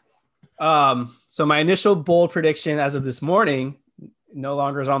 Yeah. So my initial bold prediction as of this morning no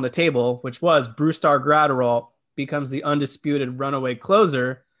longer is on the table, which was Brusdar Gratterall becomes the undisputed runaway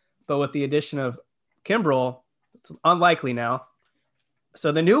closer, but with the addition of Kimbrel, it's unlikely now.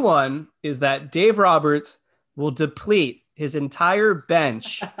 So the new one is that Dave Roberts will deplete his entire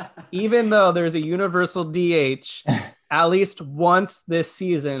bench, even though there's a universal DH, at least once this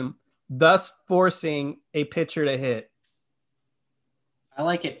season, thus forcing a pitcher to hit. I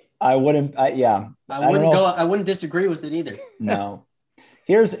like it. I wouldn't disagree with it either. No.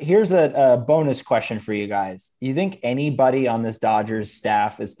 Here's a bonus question for you guys. You think anybody on this Dodgers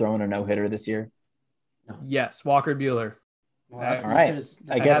staff is throwing a no-hitter this year? No. Yes, Walker Buehler. All right.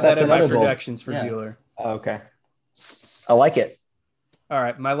 I guess that's another my bold projections for Buehler. Okay. I like it. All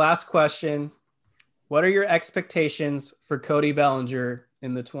right. My last question. What are your expectations for Cody Bellinger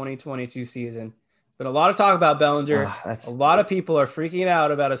in the 2022 season? But a lot of talk about Bellinger. A lot of people are freaking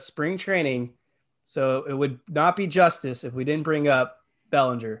out about a spring training. So it would not be justice if we didn't bring up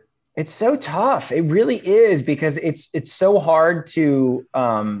Bellinger. It's so tough. It really is, because it's so hard to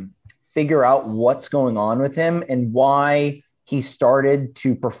figure out what's going on with him and why he started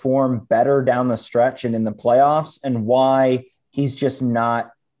to perform better down the stretch and in the playoffs, and why he's just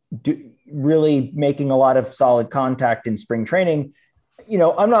not really making a lot of solid contact in spring training. You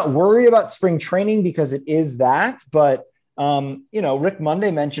know, I'm not worried about spring training because it is that, but Rick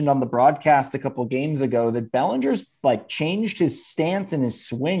Monday mentioned on the broadcast a couple of games ago that Bellinger's like changed his stance and his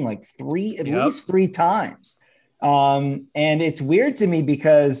swing like at least 3 times. And it's weird to me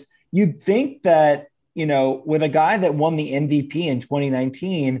because you'd think that, with a guy that won the MVP in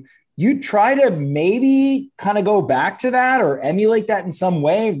 2019, you'd try to maybe kind of go back to that or emulate that in some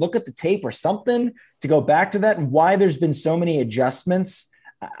way, look at the tape or something to go back to that. And why there's been so many adjustments,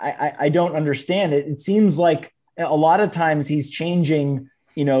 I don't understand it. It seems like a lot of times he's changing,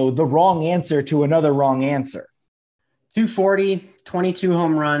 the wrong answer to another wrong answer. 240, 22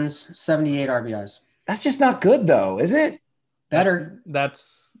 home runs, 78 RBIs. That's just not good though, is it? Better.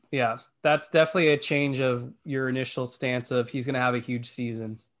 That's definitely a change of your initial stance of he's going to have a huge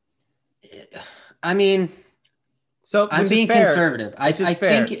season. I mean, so I'm being conservative. I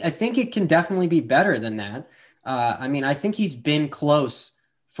think it can definitely be better than that. I think he's been close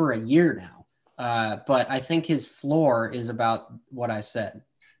for a year now. But I think his floor is about what I said.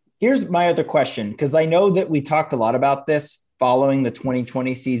 Here's my other question, because I know that we talked a lot about this following the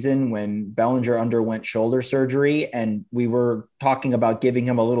 2020 season when Bellinger underwent shoulder surgery, and we were talking about giving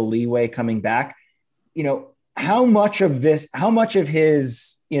him a little leeway coming back. How much of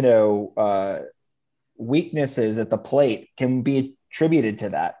his, weaknesses at the plate can be attributed to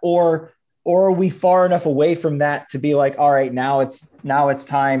that? Or or are we far enough away from that to be like, all right, now it's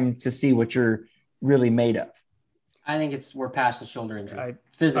time to see what you're really made of? I think we're past the shoulder injury.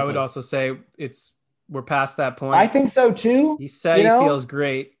 I would also say we're past that point. I think so too. He said he feels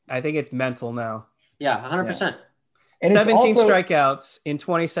great. I think it's mental now. Yeah, 100%. And 17 strikeouts in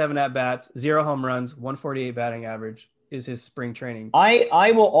 27 at-bats, 0 home runs, 148 batting average is his spring training.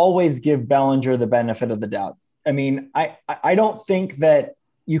 I will always give Bellinger the benefit of the doubt. I mean, I don't think that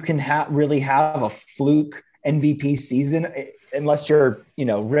you can really have a fluke MVP season unless you're,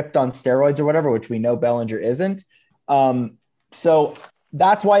 ripped on steroids or whatever, which we know Bellinger isn't. So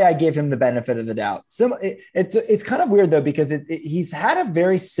that's why I give him the benefit of the doubt. It's kind of weird though, because he's had a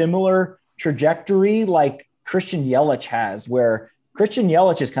very similar trajectory like Christian Yelich has, where Christian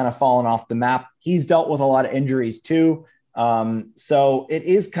Yelich has kind of fallen off the map. He's dealt with a lot of injuries too. So it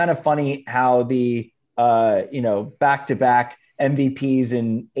is kind of funny how the, back-to-back MVPs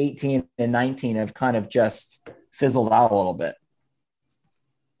in 18 and 19 have kind of just fizzled out a little bit.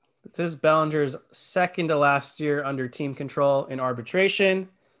 This is Bellinger's second to last year under team control in arbitration.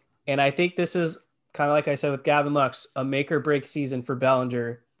 And I think this is kind of like I said with Gavin Lux, a make or break season for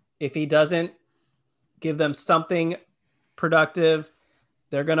Bellinger. If he doesn't give them something productive,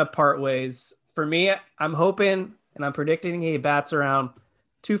 they're going to part ways. For me, I'm hoping and I'm predicting he bats around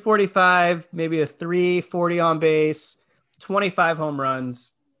 245, maybe a 340 on base, 25 home runs,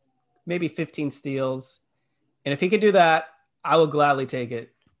 maybe 15 steals. And if he could do that, I will gladly take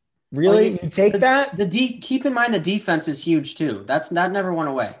it. Really? You take that? Keep in mind the defense is huge too. That never went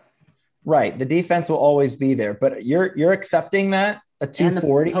away. Right. The defense will always be there, but you're accepting that a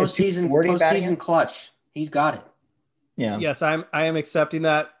 240 postseason clutch. He's got it. Yeah. Yes, I am accepting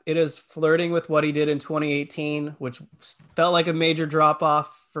that. It is flirting with what he did in 2018, which felt like a major drop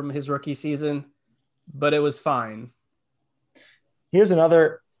off from his rookie season, but it was fine. Here's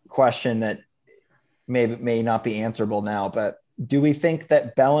another question that may not be answerable now, but do we think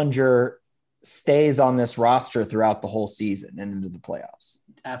that Bellinger stays on this roster throughout the whole season and into the playoffs?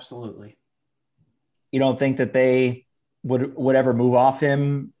 Absolutely. You don't think that they would ever move off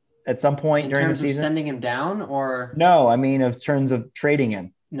him at some point during the season? In terms of sending him down, or? No, I mean, in terms of trading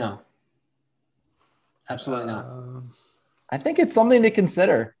him. No. Absolutely not. I think it's something to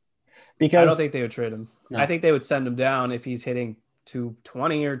consider. Because I don't think they would trade him. No. I think they would send him down if he's hitting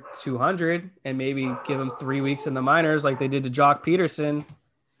 220 or 200 and maybe give him 3 weeks in the minors like they did to Jock Peterson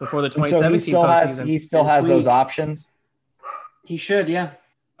before the 2017 postseason. He still has those options? He should, yeah.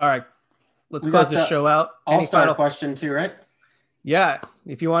 All right. Let's close this show out. All-star question too, right? Yeah.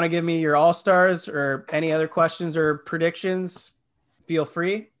 If you want to give me your all-stars or any other questions or predictions, feel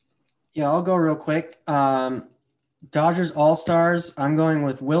free. Yeah, I'll go real quick. Dodgers all-stars, I'm going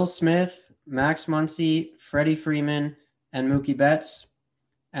with Will Smith, Max Muncy, Freddie Freeman, and Mookie Betts,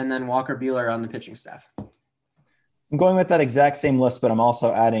 and then Walker Buehler on the pitching staff. I'm going with that exact same list, but I'm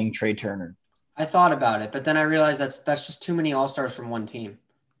also adding Trey Turner. I thought about it, but then I realized that's just too many all-stars from one team.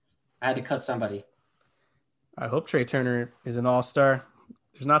 I had to cut somebody. I hope Trey Turner is an all-star.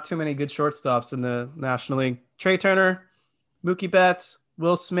 There's not too many good shortstops in the National League. Trey Turner, Mookie Betts,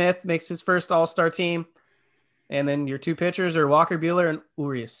 Will Smith makes his first all-star team. And then your two pitchers are Walker Buehler and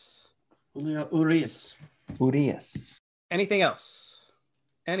Urias. Urias. Anything else?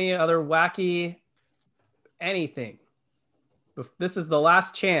 Any other wacky anything? This is the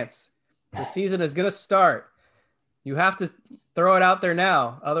last chance. The season is going to start. You have to throw it out there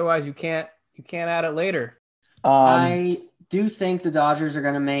now. Otherwise, you can't add it later. I do think the Dodgers are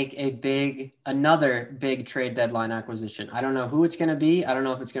going to make another big trade deadline acquisition. I don't know who it's going to be. I don't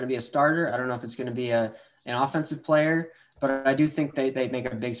know if it's going to be a starter. I don't know if it's going to be an offensive player, but I do think they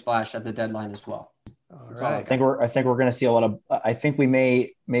make a big splash at the deadline as well. All right. I think we're going to see a lot of. I think we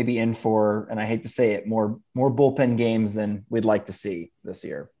may be in for, and I hate to say it, more bullpen games than we'd like to see this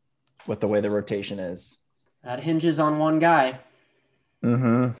year, with the way the rotation is. That hinges on one guy.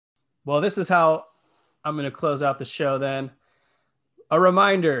 Mm-hmm. Well, this is how I'm going to close out the show. Then, a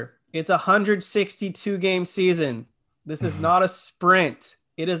reminder: it's a 162 game season. This is not a sprint;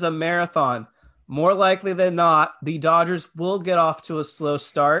 it is a marathon. More likely than not, the Dodgers will get off to a slow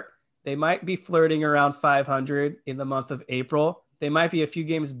start. They might be flirting around 500 in the month of April. They might be a few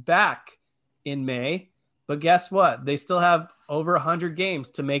games back in May. But guess what? They still have over 100 games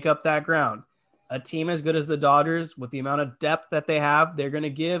to make up that ground. A team as good as the Dodgers, with the amount of depth that they have, they're going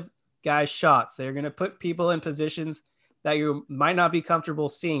to give guys shots. They're going to put people in positions that you might not be comfortable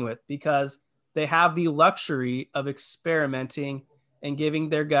seeing with, because they have the luxury of experimenting and giving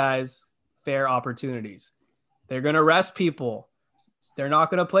their guys fair opportunities. They're going to rest people. They're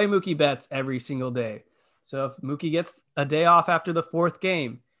not going to play Mookie Betts every single day. So if Mookie gets a day off after the fourth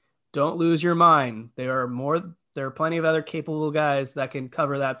game, don't lose your mind. There are plenty of other capable guys that can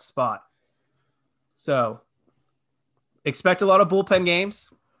cover that spot. So expect a lot of bullpen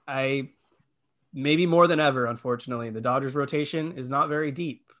games. Maybe more than ever, unfortunately. The Dodgers rotation is not very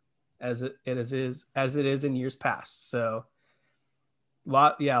deep as it is in years past. So a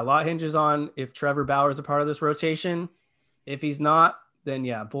lot hinges on if Trevor Bauer is a part of this rotation. If he's not, then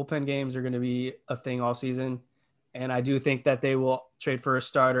bullpen games are going to be a thing all season. And I do think that they will trade for a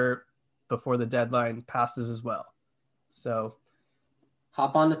starter before the deadline passes as well. So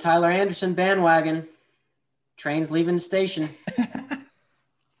hop on the Tyler Anderson bandwagon. Train's leaving the station.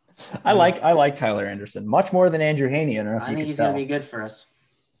 I like Tyler Anderson much more than Andrew Haney. I think he's going to be good for us.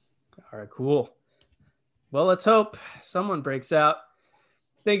 All right, cool. Well, let's hope someone breaks out.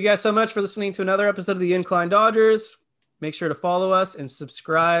 Thank you guys so much for listening to another episode of the Incline Dodgers. Make sure to follow us and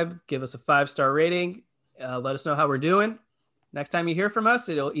subscribe. Give us a 5-star rating. Let us know how we're doing. Next time you hear from us,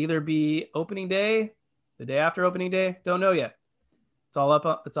 it'll either be opening day, the day after opening day. Don't know yet. It's all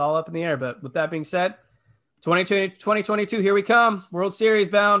up in the air. But with that being said, 2022, here we come. World Series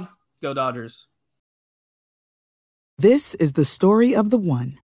bound. Go Dodgers. This is the story of the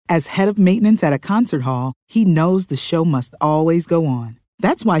one. As head of maintenance at a concert hall, he knows the show must always go on.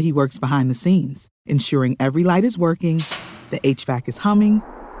 That's why he works behind the scenes, ensuring every light is working, the HVAC is humming,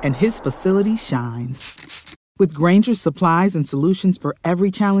 and his facility shines. With Grainger's supplies and solutions for every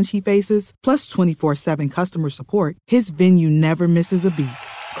challenge he faces, plus 24/7 customer support, his venue never misses a beat.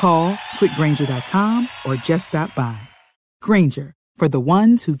 Call quickgrainger.com or just stop by. Grainger, for the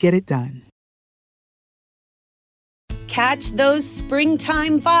ones who get it done. Catch those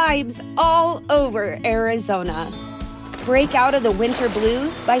springtime vibes all over Arizona. Break out of the winter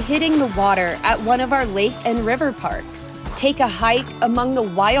blues by hitting the water at one of our lake and river parks. Take a hike among the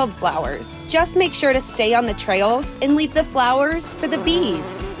wildflowers. Just make sure to stay on the trails and leave the flowers for the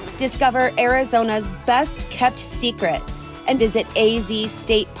bees. Discover Arizona's best kept secret and visit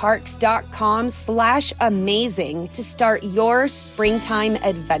azstateparks.com/amazing to start your springtime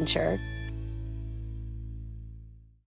adventure.